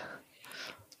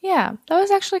 Yeah, that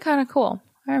was actually kind of cool.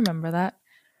 I remember that.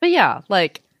 But yeah,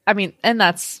 like, I mean, and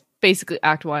that's basically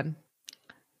Act 1.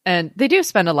 And they do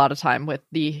spend a lot of time with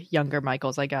the younger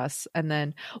Michaels, I guess. And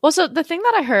then, well, so the thing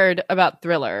that I heard about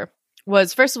Thriller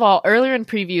was, first of all, earlier in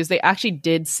previews, they actually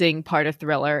did sing part of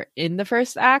Thriller in the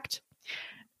first act.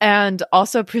 And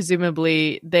also,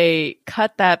 presumably, they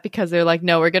cut that because they're like,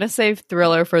 no, we're going to save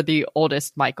Thriller for the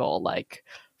oldest Michael. Like,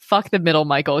 fuck the middle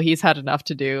Michael. He's had enough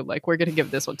to do. Like, we're going to give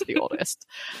this one to the oldest.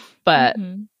 But,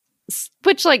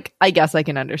 which, like, I guess I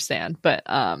can understand. But,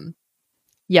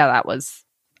 yeah, that was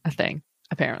a thing,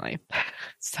 apparently.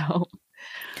 So.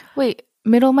 Wait,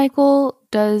 middle Michael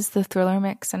does the Thriller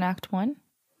mix in Act 1?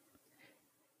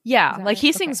 Yeah, like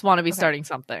he sings Wanna Be Starting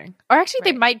Something. Or actually,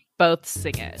 they might both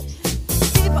sing it.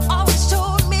 People always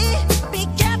told me, be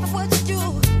careful what you do.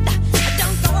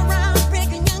 Don't go around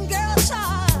breaking young girls'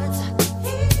 hearts.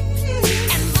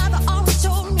 And mother always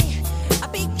told me,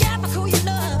 be careful who you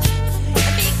love.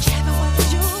 Be careful what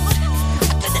you do.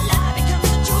 'Cause the love becomes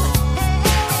the truth. Hey,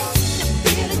 the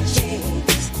Billie Jean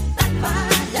is not my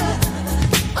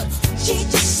love. She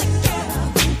just a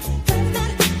girl. Thinks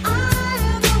that I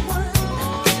am the one.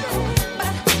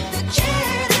 But the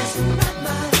kid is not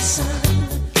my son.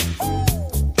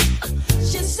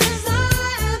 She says I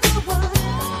am the one,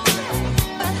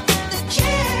 but the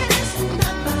kid is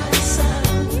not my son.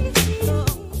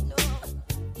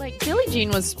 Like, Billie Jean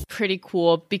was pretty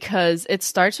cool because it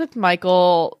starts with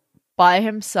Michael by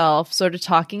himself, sort of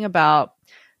talking about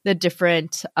the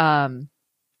different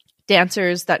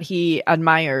dancers that he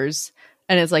admires.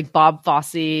 And it's like Bob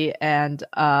Fosse and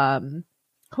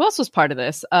who else was part of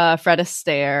this? Fred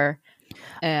Astaire.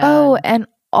 And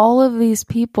all of these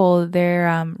people,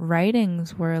 their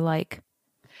writings were like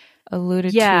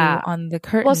alluded to on the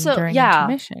curtain during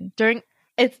intermission.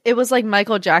 It was like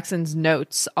Michael Jackson's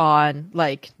notes on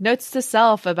like notes to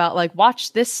self about like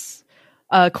watch this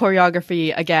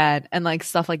choreography again and like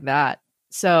stuff like that.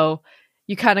 So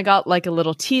you kind of got like a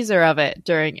little teaser of it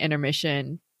during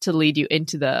intermission to lead you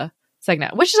into the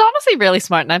segment, which is honestly really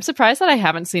smart. And I'm surprised that I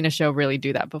haven't seen a show really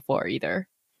do that before either.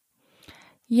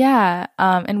 Yeah.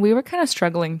 And we were kind of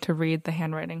struggling to read the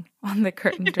handwriting on the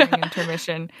curtain during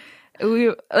intermission.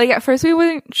 At first we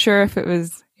weren't sure if it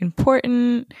was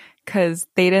important because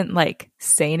they didn't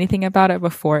say anything about it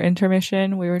before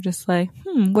intermission. We were just like,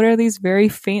 what are these very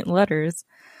faint letters?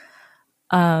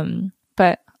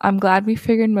 But I'm glad we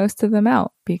figured most of them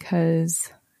out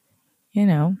because,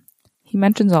 he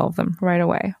mentions all of them right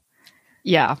away.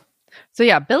 Yeah. So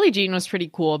yeah, Billie Jean was pretty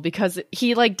cool because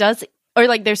he does,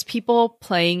 or there's people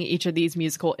playing each of these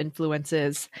musical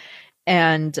influences,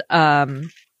 and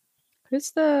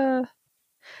who's the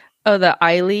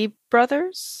Eiley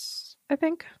brothers, I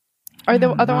think, are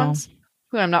the other ones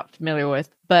who I'm not familiar with,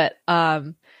 but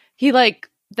he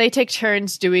they take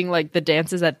turns doing the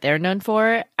dances that they're known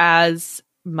for as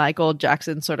Michael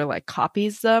Jackson sort of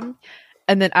copies them.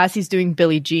 And then as he's doing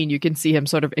Billie Jean, you can see him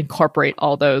sort of incorporate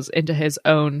all those into his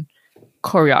own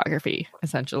choreography,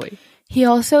 essentially. He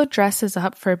also dresses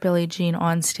up for Billie Jean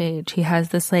on stage. He has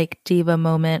this diva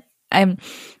moment. And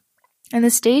the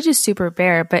stage is super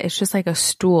bare, but it's just a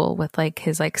stool with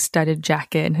his studded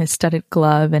jacket and his studded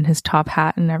glove and his top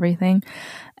hat and everything.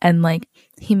 And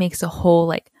he makes a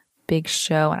whole big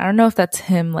show. And I don't know if that's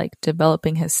him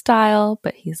developing his style,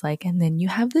 but he's and then you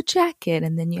have the jacket,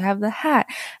 and then you have the hat,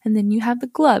 and then you have the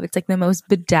glove. It's the most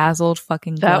bedazzled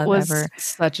fucking glove ever. That was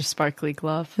such a sparkly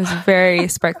glove. It was a very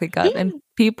sparkly glove, and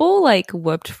people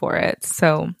whooped for it.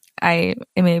 So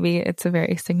maybe it's a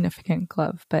very significant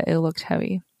glove, but it looked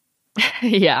heavy.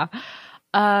 Yeah.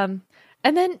 And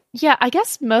then I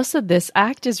guess most of this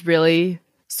act is really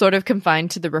sort of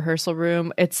confined to the rehearsal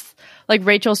room. It's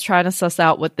Rachel's trying to suss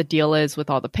out what the deal is with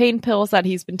all the pain pills that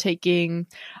he's been taking.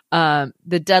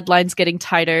 The deadline's getting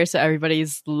tighter, so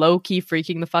everybody's low-key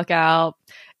freaking the fuck out.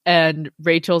 And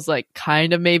Rachel's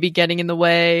kind of maybe getting in the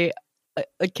way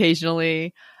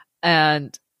occasionally.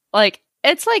 And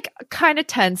it's kind of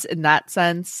tense in that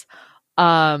sense.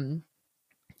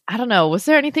 I don't know. Was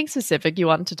there anything specific you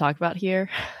wanted to talk about here?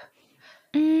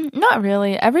 Not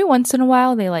really. Every once in a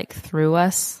while, they threw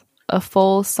us a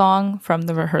full song from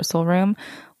the rehearsal room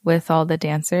with all the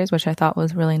dancers, which I thought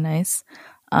was really nice.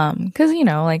 Because,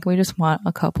 we just want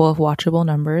a couple of watchable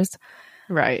numbers.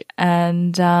 Right.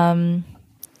 And,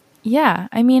 yeah,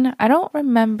 I mean, I don't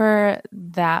remember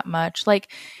that much.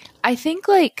 I think,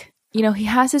 he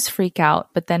has his freak out,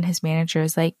 but then his manager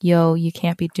is yo, you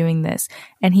can't be doing this.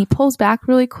 And he pulls back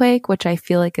really quick, which I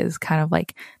feel is kind of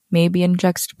maybe in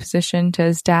juxtaposition to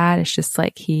his dad. It's just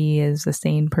he is a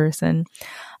sane person.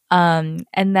 And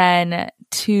then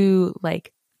to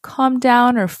calm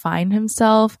down or find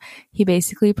himself, he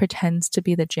basically pretends to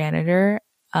be the janitor.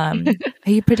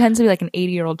 He pretends to be an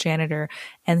 80-year-old janitor,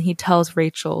 and he tells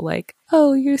Rachel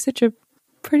oh, you're such a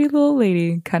pretty little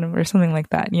lady, kind of, or something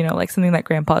like that, something that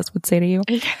grandpas would say to you.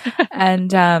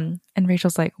 And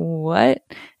Rachel's what?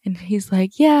 And he's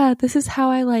yeah, this is how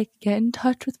I get in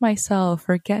touch with myself,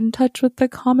 or get in touch with the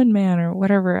common man, or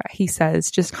whatever he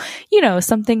says. Just,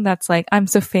 something that's I'm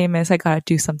so famous, I gotta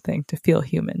do something to feel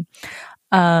human.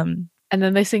 And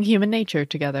then they sing Human Nature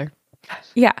together.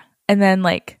 Yeah. And then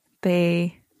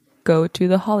they go to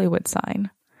the Hollywood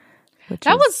sign.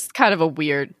 That was kind of a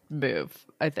weird move,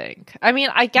 I think. I mean,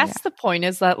 I guess the point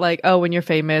is that when you're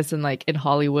famous and in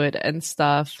Hollywood and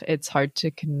stuff, it's hard to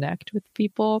connect with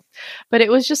people. But it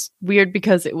was just weird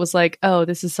because it was oh,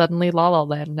 this is suddenly La La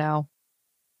Land now.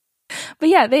 But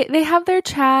yeah, they have their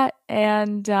chat,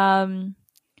 and I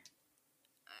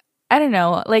don't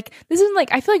know. This isn't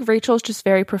I feel Rachel's just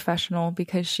very professional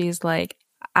because she's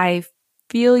I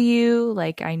feel you.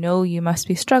 I know you must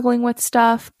be struggling with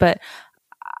stuff, but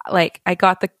I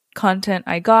got the content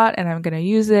I got, and I'm going to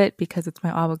use it because it's my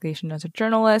obligation as a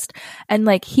journalist. And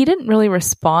he didn't really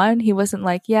respond. He wasn't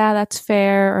yeah, that's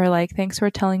fair, or thanks for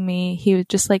telling me. He was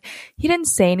just he didn't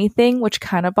say anything, which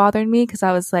kind of bothered me because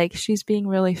I was she's being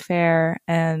really fair.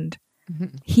 And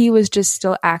he was just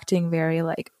still acting very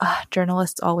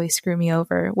journalists always screw me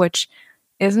over, which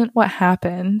isn't what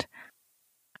happened.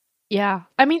 Yeah.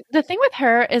 I mean, the thing with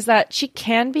her is that she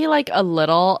can be a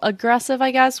little aggressive,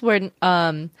 I guess, when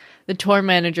the tour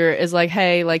manager is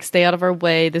hey, stay out of our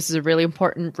way. This is a really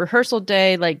important rehearsal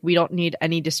day. We don't need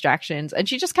any distractions. And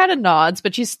she just kind of nods,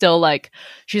 but she's still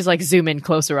she's zoom in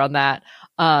closer on that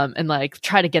and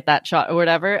try to get that shot or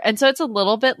whatever. And so it's a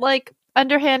little bit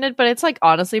underhanded, but it's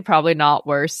honestly probably not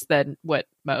worse than what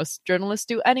most journalists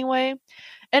do anyway.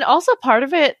 And also part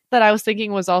of it that I was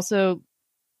thinking was also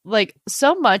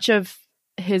so much of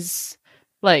his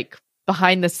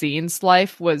behind the scenes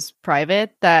life was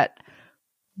private, that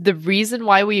the reason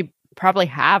why we probably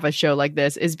have a show like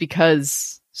this is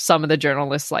because some of the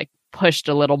journalists pushed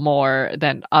a little more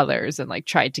than others and like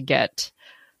tried to get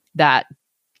that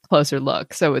closer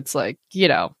look. So it's like, you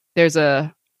know, there's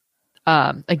a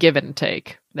give and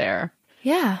take there.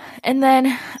 Yeah. And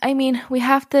then, I mean, we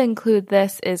have to include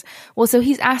this is, well, so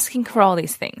he's asking for all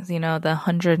these things, you know, the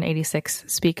 186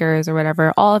 speakers or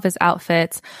whatever, all of his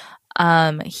outfits.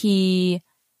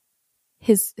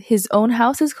 His own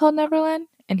house is called Neverland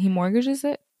and he mortgages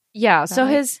it. Yeah. So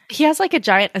he has like a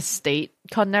giant estate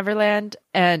called Neverland,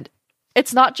 and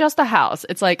it's not just a house.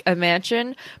 It's like a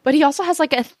mansion, but he also has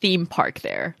like a theme park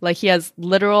there. Like he has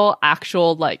literal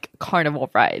actual like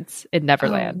carnival rides in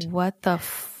Neverland. Oh, what the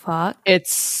fuck?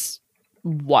 It's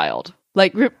wild.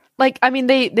 Like I mean,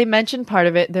 they mentioned part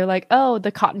of it. They're like, oh,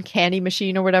 the cotton candy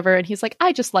machine or whatever. And he's like,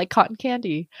 I just like cotton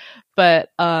candy. But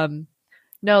no,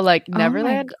 like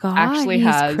Neverland actually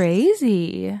has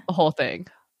crazy a whole thing.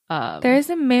 There's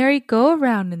a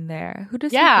merry-go-round in there. Who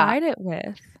does he ride it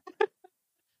with?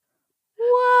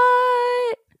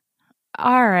 What?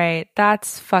 All right,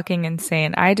 that's fucking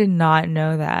insane. I did not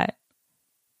know that.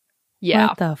 Yeah.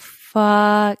 What the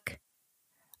fuck?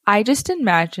 I just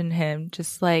imagine him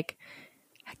just like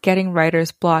getting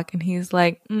writer's block and he's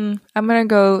like, I'm gonna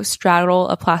go straddle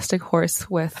a plastic horse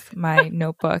with my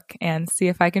notebook and see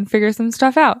if I can figure some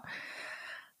stuff out.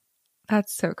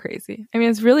 That's so crazy. I mean,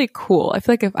 it's really cool. I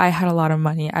feel like if I had a lot of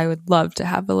money, I would love to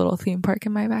have a little theme park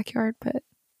in my backyard, but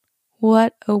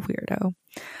what a weirdo.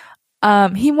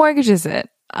 He mortgages it.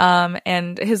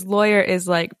 And his lawyer is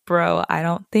like, bro, I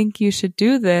don't think you should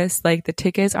do this. Like, the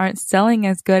tickets aren't selling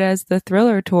as good as the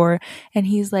Thriller tour. And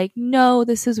he's like, no,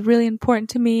 this is really important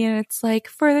to me. And it's like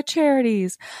for the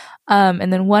charities.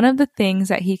 And then one of the things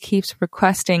that he keeps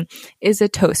requesting is a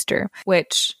toaster,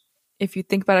 which if you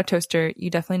think about a toaster, you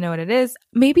definitely know what it is.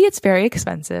 Maybe it's very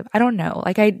expensive. I don't know.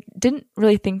 Like, I didn't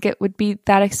really think it would be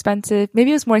that expensive. Maybe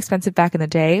it was more expensive back in the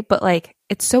day, but like,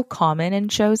 it's so common in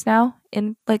shows now,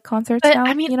 in like concerts now.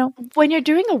 I mean, you know, when you're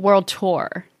doing a world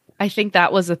tour, I think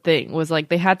that was the thing, was like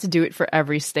they had to do it for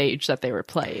every stage that they were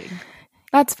playing.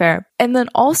 That's fair. And then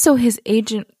also his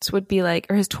agents would be like,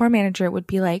 or his tour manager would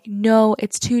be like, no,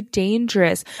 it's too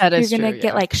dangerous. That is You're going to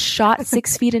get like shot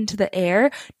 6 feet into the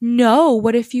air. No,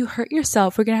 what if you hurt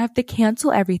yourself? We're going to have to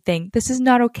cancel everything. This is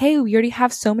not okay. We already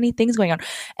have so many things going on.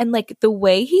 And like the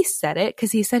way he said it,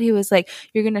 because he said he was like,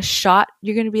 you're going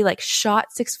to be like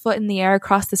shot 6 foot in the air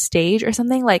across the stage or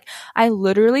something. Like, I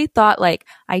literally thought like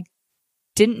I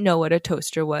didn't know what a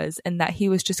toaster was and that he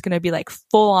was just going to be like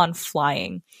full on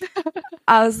flying.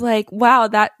 I was like, wow,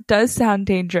 that does sound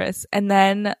dangerous. And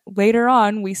then later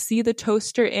on, we see the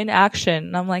toaster in action.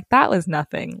 And I'm like, that was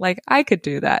nothing. Like, I could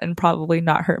do that and probably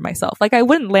not hurt myself. Like, I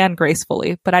wouldn't land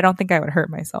gracefully, but I don't think I would hurt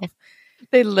myself.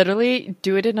 They literally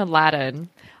do it in Aladdin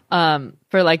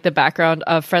for like the background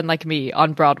of Friend Like Me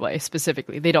on Broadway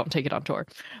specifically. They don't take it on tour.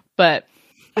 But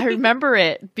I remember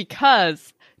it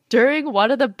because during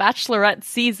one of the Bachelorette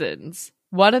seasons,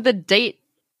 one of the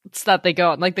dates that they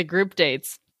go on, like the group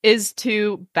dates, is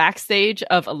to backstage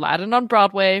of Aladdin on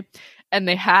Broadway, and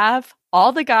they have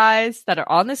all the guys that are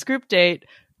on this group date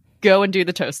go and do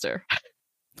the toaster.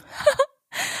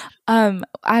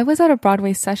 I was at a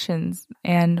Broadway sessions,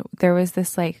 and there was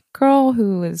this like girl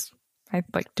who was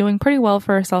like doing pretty well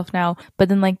for herself now, but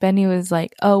then like Benny was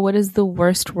like, oh, what is the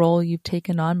worst role you've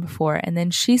taken on before? And then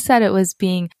she said it was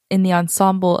being in the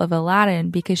ensemble of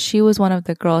Aladdin, because she was one of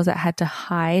the girls that had to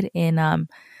hide in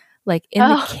like in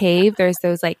the cave. There's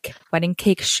those like wedding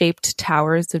cake shaped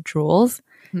towers of jewels,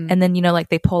 and then, you know, like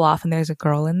they pull off and there's a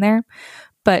girl in there.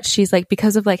 But she's like,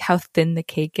 because of like how thin the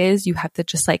cake is, you have to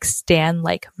just like stand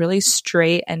like really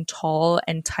straight and tall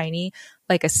and tiny,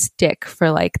 like a stick,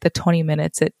 for like the 20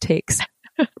 minutes it takes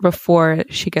before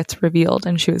she gets revealed.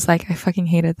 And she was like, I fucking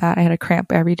hated that. I had a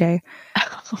cramp every day.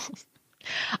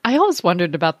 I always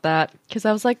wondered about that, because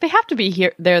I was like, they have to be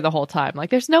there the whole time.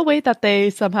 Like, there's no way that they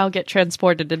somehow get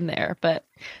transported in there. But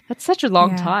that's such a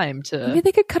long time to... Maybe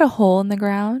they could cut a hole in the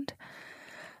ground.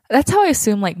 That's how I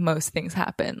assume like most things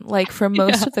happen. Like for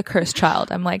most of The Cursed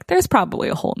Child, I'm like, there's probably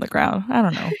a hole in the ground. I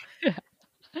don't know.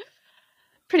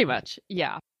 Pretty much,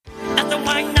 yeah. And the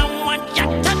one I want you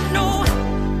to know,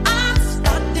 I'm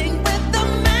starting with the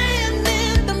man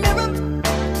in the mirror.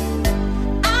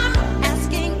 I'm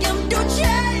asking him to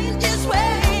change his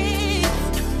ways,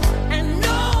 and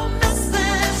no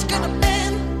message could have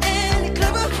been any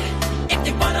clearer. If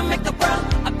you wanna make the world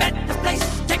a better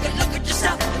place, take a look at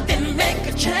yourself, then make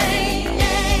a change.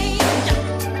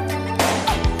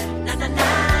 Na, na, na,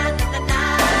 na, na,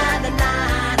 na, na,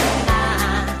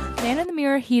 na. Man in the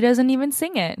Mirror, he doesn't even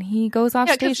sing it. He goes off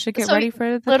stage to get ready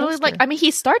for the literally toaster. like, I mean,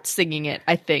 he starts singing it,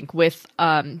 I think, with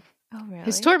Oh, really?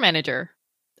 his tour manager,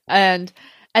 and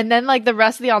And then like the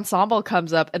rest of the ensemble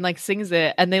comes up and like sings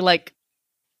it, and they like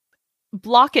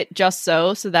block it just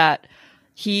so that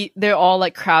they're all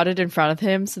like crowded in front of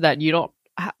him, so that you don't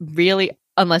really,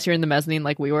 unless you're in the mezzanine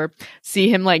like we were, see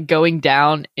him like going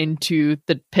down into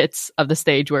the pits of the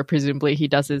stage where presumably he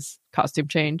does his costume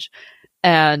change.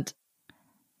 And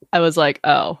I was like,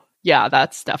 oh yeah,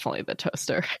 that's definitely the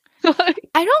toaster.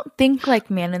 I don't think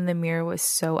like Man in the Mirror was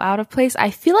so out of place.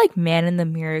 I feel like Man in the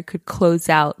Mirror could close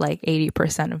out like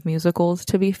 80% of musicals,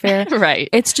 to be fair. Right.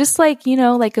 It's just like, you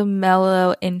know, like a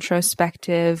mellow,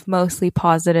 introspective, mostly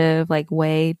positive like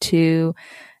way to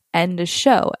end a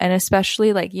show. And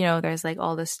especially like, you know, there's like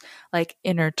all this like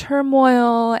inner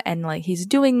turmoil, and like he's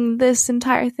doing this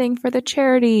entire thing for the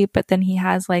charity, but then he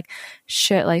has like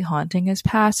shit like haunting his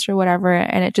past or whatever,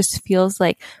 and it just feels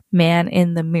like Man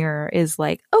in the Mirror is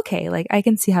like, okay, like I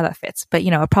can see how that fits, but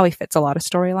you know, it probably fits a lot of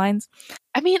storylines.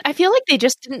 I mean, I feel like they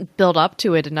just didn't build up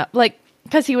to it enough, like,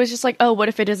 because he was just like, oh, what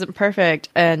if it isn't perfect?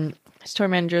 And his tour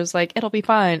manager's like, it'll be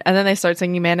fine. And then they start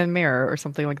singing Man in the Mirror or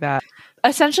something like that.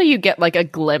 Essentially, you get like a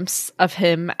glimpse of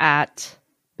him at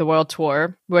the world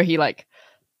tour where he like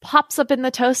pops up in the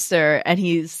toaster and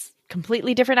he's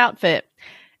completely different outfit,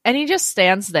 and he just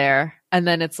stands there. And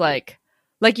then it's like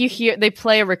you hear, they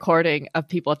play a recording of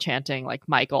people chanting like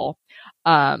Michael.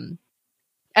 And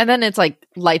then it's like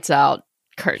lights out,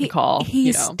 curtain call. He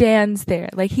you know? stands there.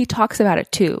 Like he talks about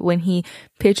it too. When he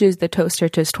pitches the toaster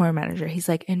to his tour manager, he's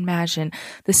like, imagine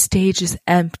the stage is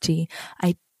empty.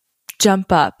 I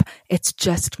jump up. It's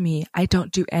just me. I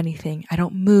don't do anything. I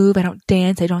don't move. I don't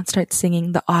dance. I don't start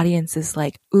singing. The audience is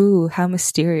like, ooh, how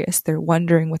mysterious. They're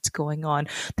wondering what's going on.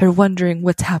 They're wondering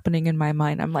what's happening in my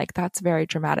mind. I'm like, that's very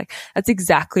dramatic. That's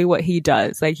exactly what he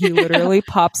does. Like he literally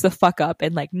pops the fuck up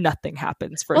and like nothing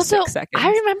happens for 6 seconds.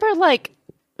 I remember like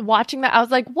watching that, I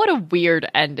was like, what a weird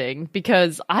ending,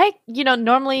 because I, you know,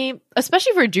 normally,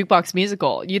 especially for a jukebox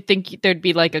musical, you'd think there'd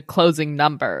be like a closing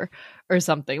number or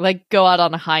something, like go out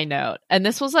on a high note. And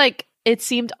this was like, it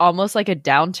seemed almost like a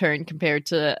downturn compared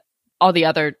to all the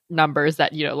other numbers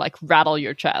that, you know, like rattle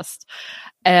your chest.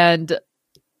 And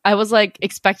I was like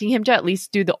expecting him to at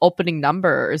least do the opening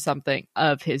number or something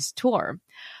of his tour.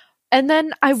 And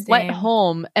then I went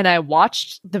home and I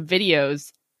watched the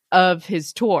videos of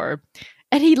his tour,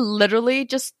 and he literally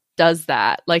just does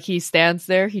that. Like he stands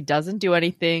there, he doesn't do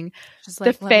anything. Just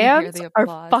like, the fans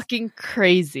are fucking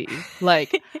crazy.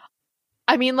 Like,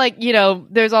 I mean, like, you know,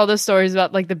 there's all those stories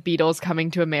about like the Beatles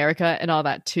coming to America and all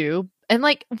that too. And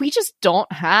like, we just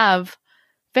don't have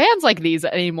fans like these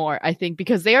anymore, I think,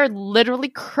 because they are literally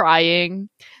crying.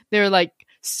 They're like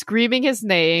screaming his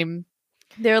name.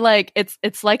 They're like,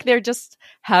 it's like they're just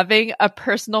having a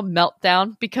personal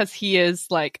meltdown because he is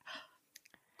like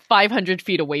 500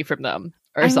 feet away from them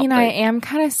or something. I am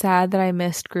kind of sad that I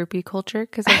missed groupie culture,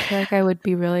 because I feel like I would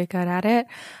be really good at it.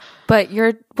 But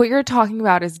what you're talking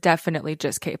about is definitely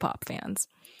just K-pop fans.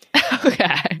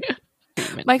 Okay.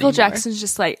 Michael Jackson's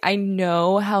just like, I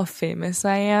know how famous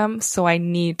I am, so I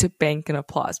need to bank an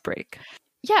applause break.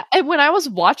 Yeah, and when I was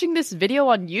watching this video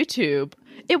on YouTube,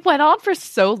 it went on for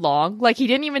so long, like he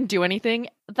didn't even do anything,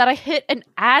 that I hit an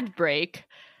ad break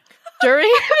during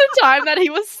the time that he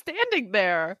was standing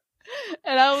there.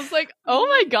 And I was like, oh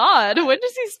my god, when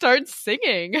does he start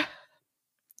singing?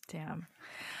 Damn.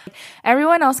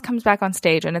 Everyone else comes back on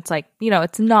stage and it's like, you know,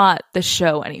 it's not the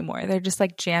show anymore. They're just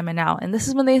like jamming out. And this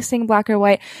is when they sing Black or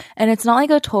White. And it's not like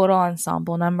a total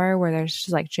ensemble number where they're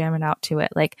just like jamming out to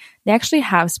it. Like they actually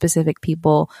have specific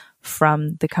people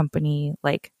from the company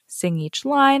like sing each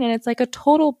line, and it's like a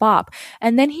total bop.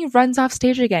 And then he runs off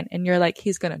stage again and you're like,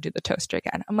 he's gonna do the toaster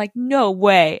again. I'm like, no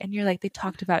way. And you're like, they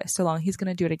talked about it so long, he's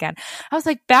gonna do it again. I was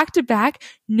like, back to back?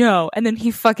 No. And then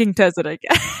he fucking does it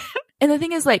again. And the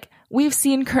thing is, like, we've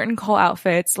seen curtain call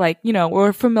outfits, like, you know,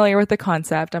 we're familiar with the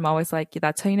concept. I'm always like, yeah,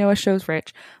 that's how you know a show's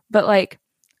rich. But like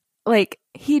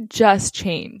he just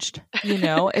changed, you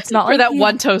know? It's not for like that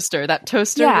one toaster. That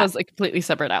toaster was a completely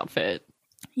separate outfit.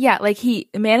 Yeah, like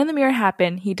Man in the Mirror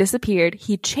happened, he disappeared,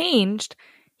 he changed,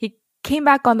 he came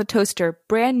back on the toaster,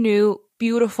 brand new,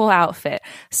 beautiful outfit.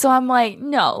 So I'm like,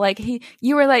 no, like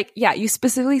you were like, yeah, you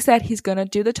specifically said he's gonna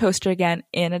do the toaster again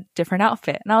in a different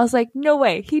outfit. And I was like, no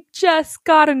way, he just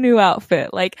got a new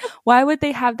outfit. Like, why would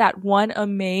they have that one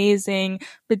amazing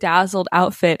bedazzled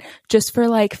outfit just for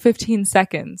like 15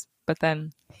 seconds? But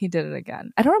then he did it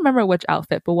again. I don't remember which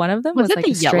outfit, but one of them was like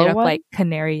a straight up like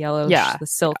canary yellow, the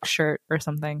silk shirt or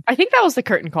something. I think that was the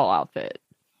curtain call outfit.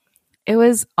 It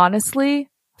was honestly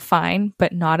fine,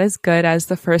 but not as good as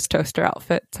the first toaster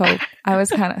outfit. So I was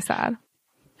kind of sad.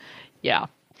 Yeah.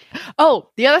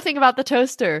 Oh, the other thing about the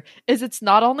toaster is it's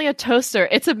not only a toaster,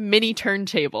 it's a mini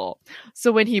turntable.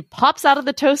 So when he pops out of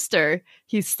the toaster,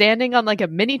 he's standing on like a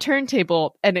mini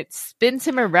turntable and it spins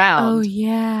him around. Oh,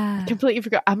 yeah. Completely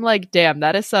forgot. I'm like, damn,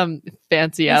 that is some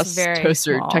fancy ass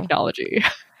toaster small technology.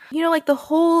 You know, like the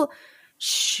whole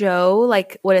show,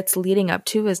 like what it's leading up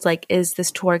to is like, is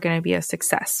this tour going to be a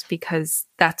success? Because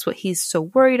that's what he's so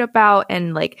worried about.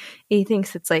 And like, he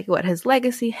thinks it's like what his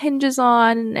legacy hinges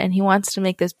on, and he wants to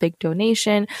make this big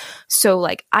donation. So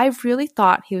like, I really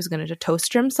thought he was going to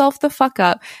toaster himself the fuck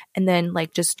up and then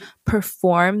like just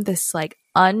perform this like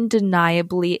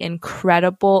undeniably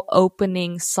incredible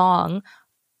opening song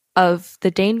of the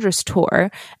Dangerous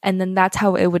tour, and then that's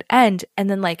how it would end. And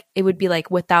then like, it would be like,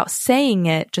 without saying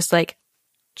it, just like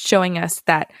showing us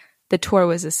that the tour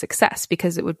was a success,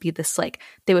 because it would be this like,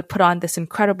 they would put on this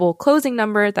incredible closing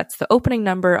number that's the opening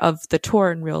number of the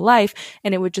tour in real life,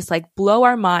 and it would just like blow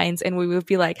our minds, and we would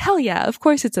be like, hell yeah, of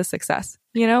course it's a success.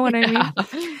 You know what I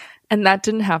mean? And that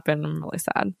didn't happen. I'm really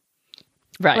sad.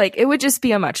 Right. Like, it would just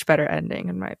be a much better ending,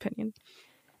 in my opinion.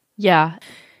 Yeah.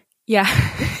 Yeah.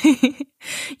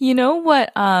 You know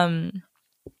what kind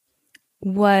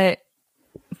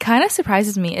of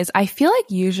surprises me is I feel like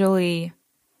usually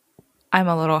I'm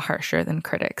a little harsher than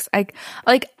critics.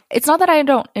 It's not that I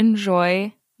don't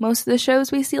enjoy most of the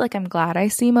shows we see. Like, I'm glad I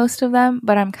see most of them,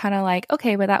 but I'm kind of like,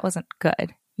 okay, but that wasn't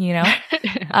good, you know?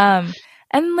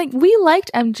 And like, we liked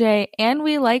MJ and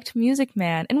we liked Music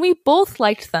Man, and we both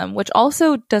liked them, which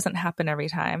also doesn't happen every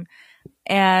time.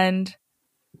 And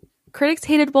critics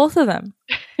hated both of them.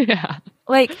 Yeah.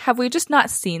 Like, have we just not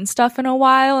seen stuff in a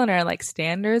while and our like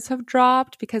standards have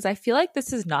dropped? Because I feel like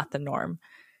this is not the norm.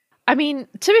 I mean,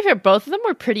 to be fair, both of them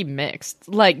were pretty mixed.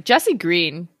 Like, Jesse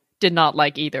Green did not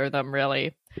like either of them,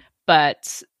 really.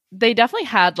 But they definitely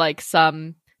had, like,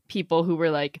 some people who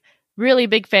were, like, really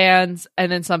big fans,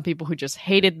 and then some people who just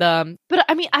hated them. But,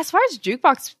 I mean, as far as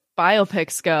jukebox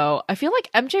biopics go, I feel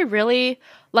like MJ really,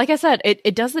 like I said,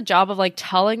 it does the job of, like,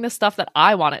 telling the stuff that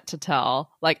I want it to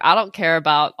tell. Like, I don't care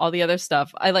about all the other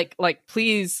stuff. I, like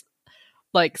please,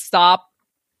 like, stop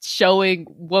showing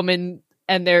women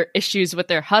and their issues with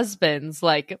their husbands.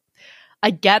 Like,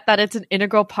 I get that it's an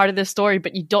integral part of the story,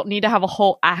 but you don't need to have a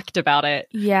whole act about it.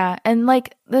 Yeah, and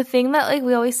like the thing that like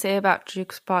we always say about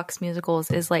jukebox musicals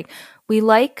is like we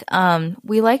like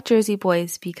Jersey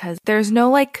Boys because there's no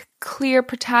like clear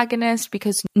protagonist,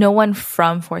 because no one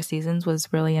from Four Seasons was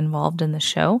really involved in the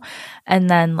show. And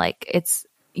then like it's,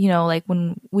 you know, like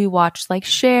when we watched like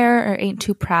Cher or Ain't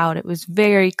Too Proud, it was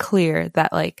very clear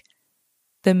that like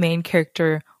the main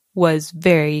character was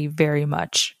very, very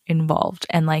much involved,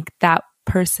 and like that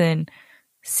person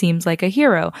seems like a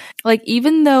hero. Like,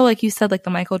 even though, like you said, like the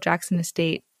Michael Jackson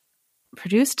estate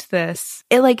produced this,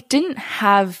 it like didn't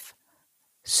have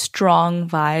strong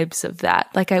vibes of that.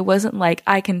 Like, I wasn't like,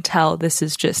 I can tell this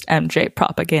is just MJ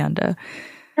propaganda.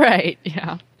 Right.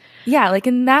 Yeah. Yeah, like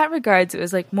in that regards, it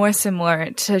was like more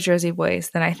similar to Jersey Boys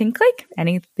than I think like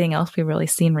anything else we've really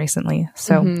seen recently.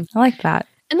 So I like that.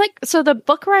 And like, so the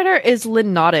book writer is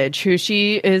Lynn Nottage, who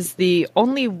she is the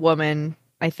only woman,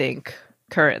 I think,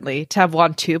 currently to have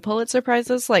won 2 Pulitzer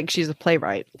Prizes. Like, she's a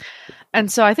playwright. And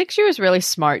so I think she was really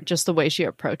smart, just the way she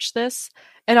approached this.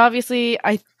 And obviously,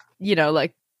 I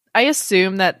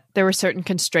assume that there were certain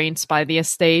constraints by the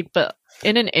estate, but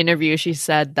in an interview, she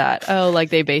said that, oh, like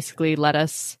they basically let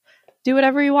us do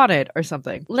whatever we wanted or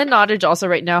something. Lynn Nottage also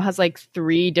right now has like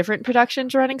 3 different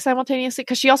productions running simultaneously,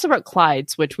 because she also wrote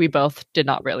Clyde's, which we both did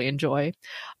not really enjoy.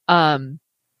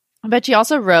 But she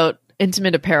also wrote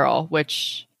Intimate Apparel,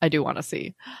 which I do want to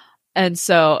see. And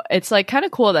so it's like kind of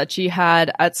cool that she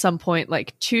had at some point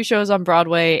like 2 shows on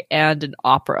Broadway and an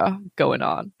opera going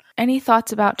on. Any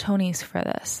thoughts about Tony's for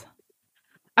this?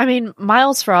 I mean,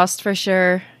 Miles Frost for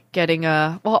sure getting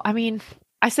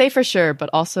I say for sure, but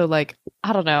also like,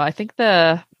 I don't know. I think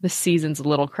the season's a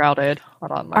little crowded.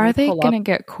 Hold on. Are they going to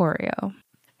get choreo?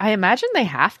 I imagine they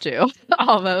have to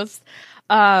almost.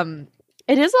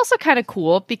 It is also kind of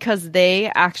cool because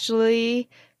they actually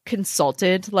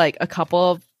consulted like a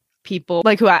couple of people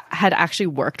like who had actually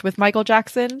worked with Michael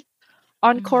Jackson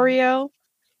on choreo.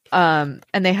 And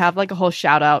they have like a whole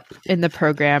shout out in the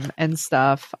program and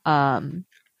stuff.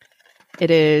 It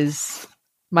is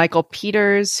Michael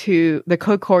Peters, who the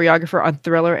co-choreographer on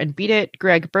Thriller and Beat It,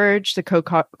 Greg Burge, the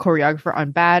co-choreographer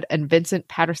on Bad, and Vincent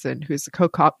Patterson, who's the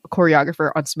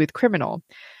co-choreographer on Smooth Criminal.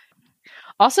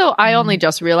 Also, I only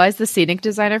just realized the scenic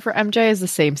designer for MJ is the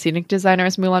same scenic designer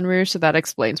as Moulin Rouge, so that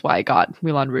explains why I got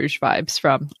Moulin Rouge vibes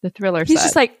from the Thriller He's set.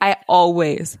 just like, I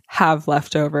always have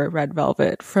leftover Red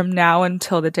Velvet. From now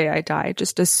until the day I die,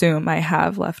 just assume I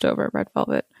have leftover Red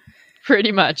Velvet.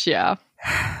 Pretty much, yeah.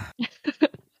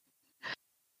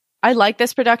 I like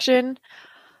this production.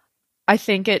 I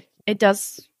think it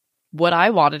does what I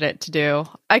wanted it to do.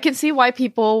 I can see why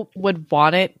people would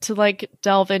want it to like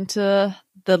delve into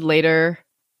the later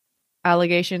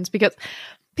allegations, because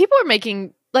people are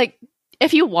making like,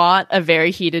 if you want a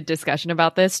very heated discussion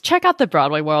about this, check out the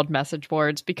Broadway World message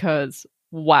boards, because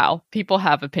wow, people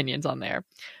have opinions on there.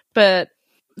 But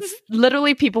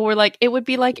literally people were like, it would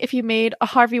be like if you made a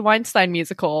Harvey Weinstein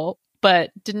musical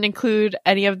but didn't include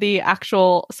any of the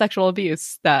actual sexual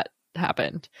abuse that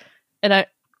happened. And I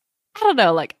don't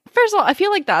know, like, first of all, I feel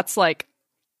like that's like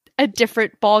a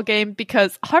different ball game,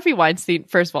 because Harvey Weinstein,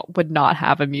 first of all, would not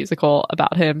have a musical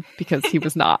about him because he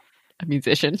was not a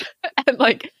musician.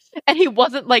 and he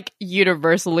wasn't like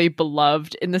universally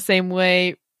beloved in the same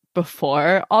way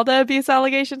before all the abuse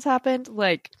allegations happened.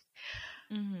 Like,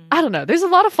 I don't know. There's a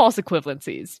lot of false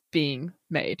equivalencies being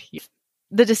made here.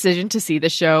 The decision to see the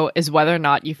show is whether or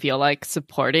not you feel like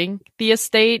supporting the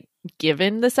estate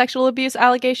given the sexual abuse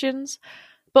allegations.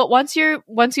 But once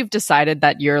you've decided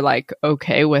that you're like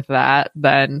okay with that,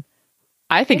 then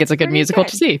I think it's a good musical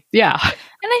to see. Yeah. And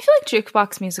I feel like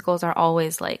jukebox musicals are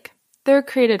always like, they're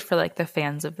created for like the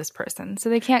fans of this person, so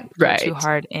they can't go too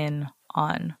hard in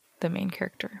on the main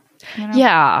character. You know?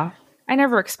 Yeah. I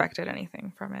never expected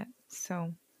anything from it.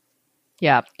 So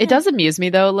yeah. It does amuse me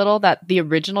though a little that the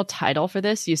original title for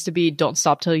this used to be Don't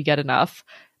Stop Till You Get Enough.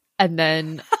 And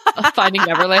then Finding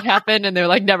Neverland happened and they're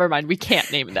like, never mind, we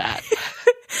can't name that.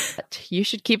 But you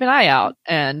should keep an eye out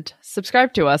and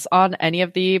subscribe to us on any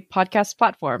of the podcast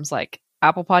platforms like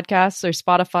Apple Podcasts or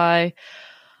Spotify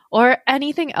or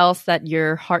anything else that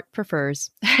your heart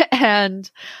prefers. And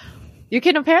you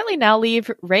can apparently now leave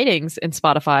ratings in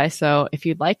Spotify. So if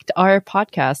you liked our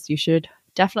podcast, you should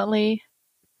definitely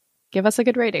give us a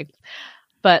good rating.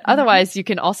 But otherwise, you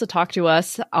can also talk to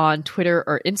us on Twitter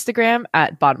or Instagram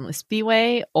at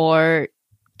bottomlessbway, or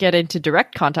get into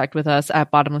direct contact with us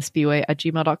at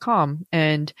bottomlessbway@gmail.com.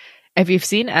 And if you've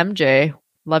seen MJ,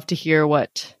 love to hear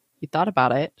what you thought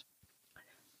about it.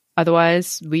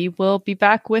 Otherwise, we will be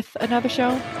back with another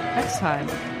show next time.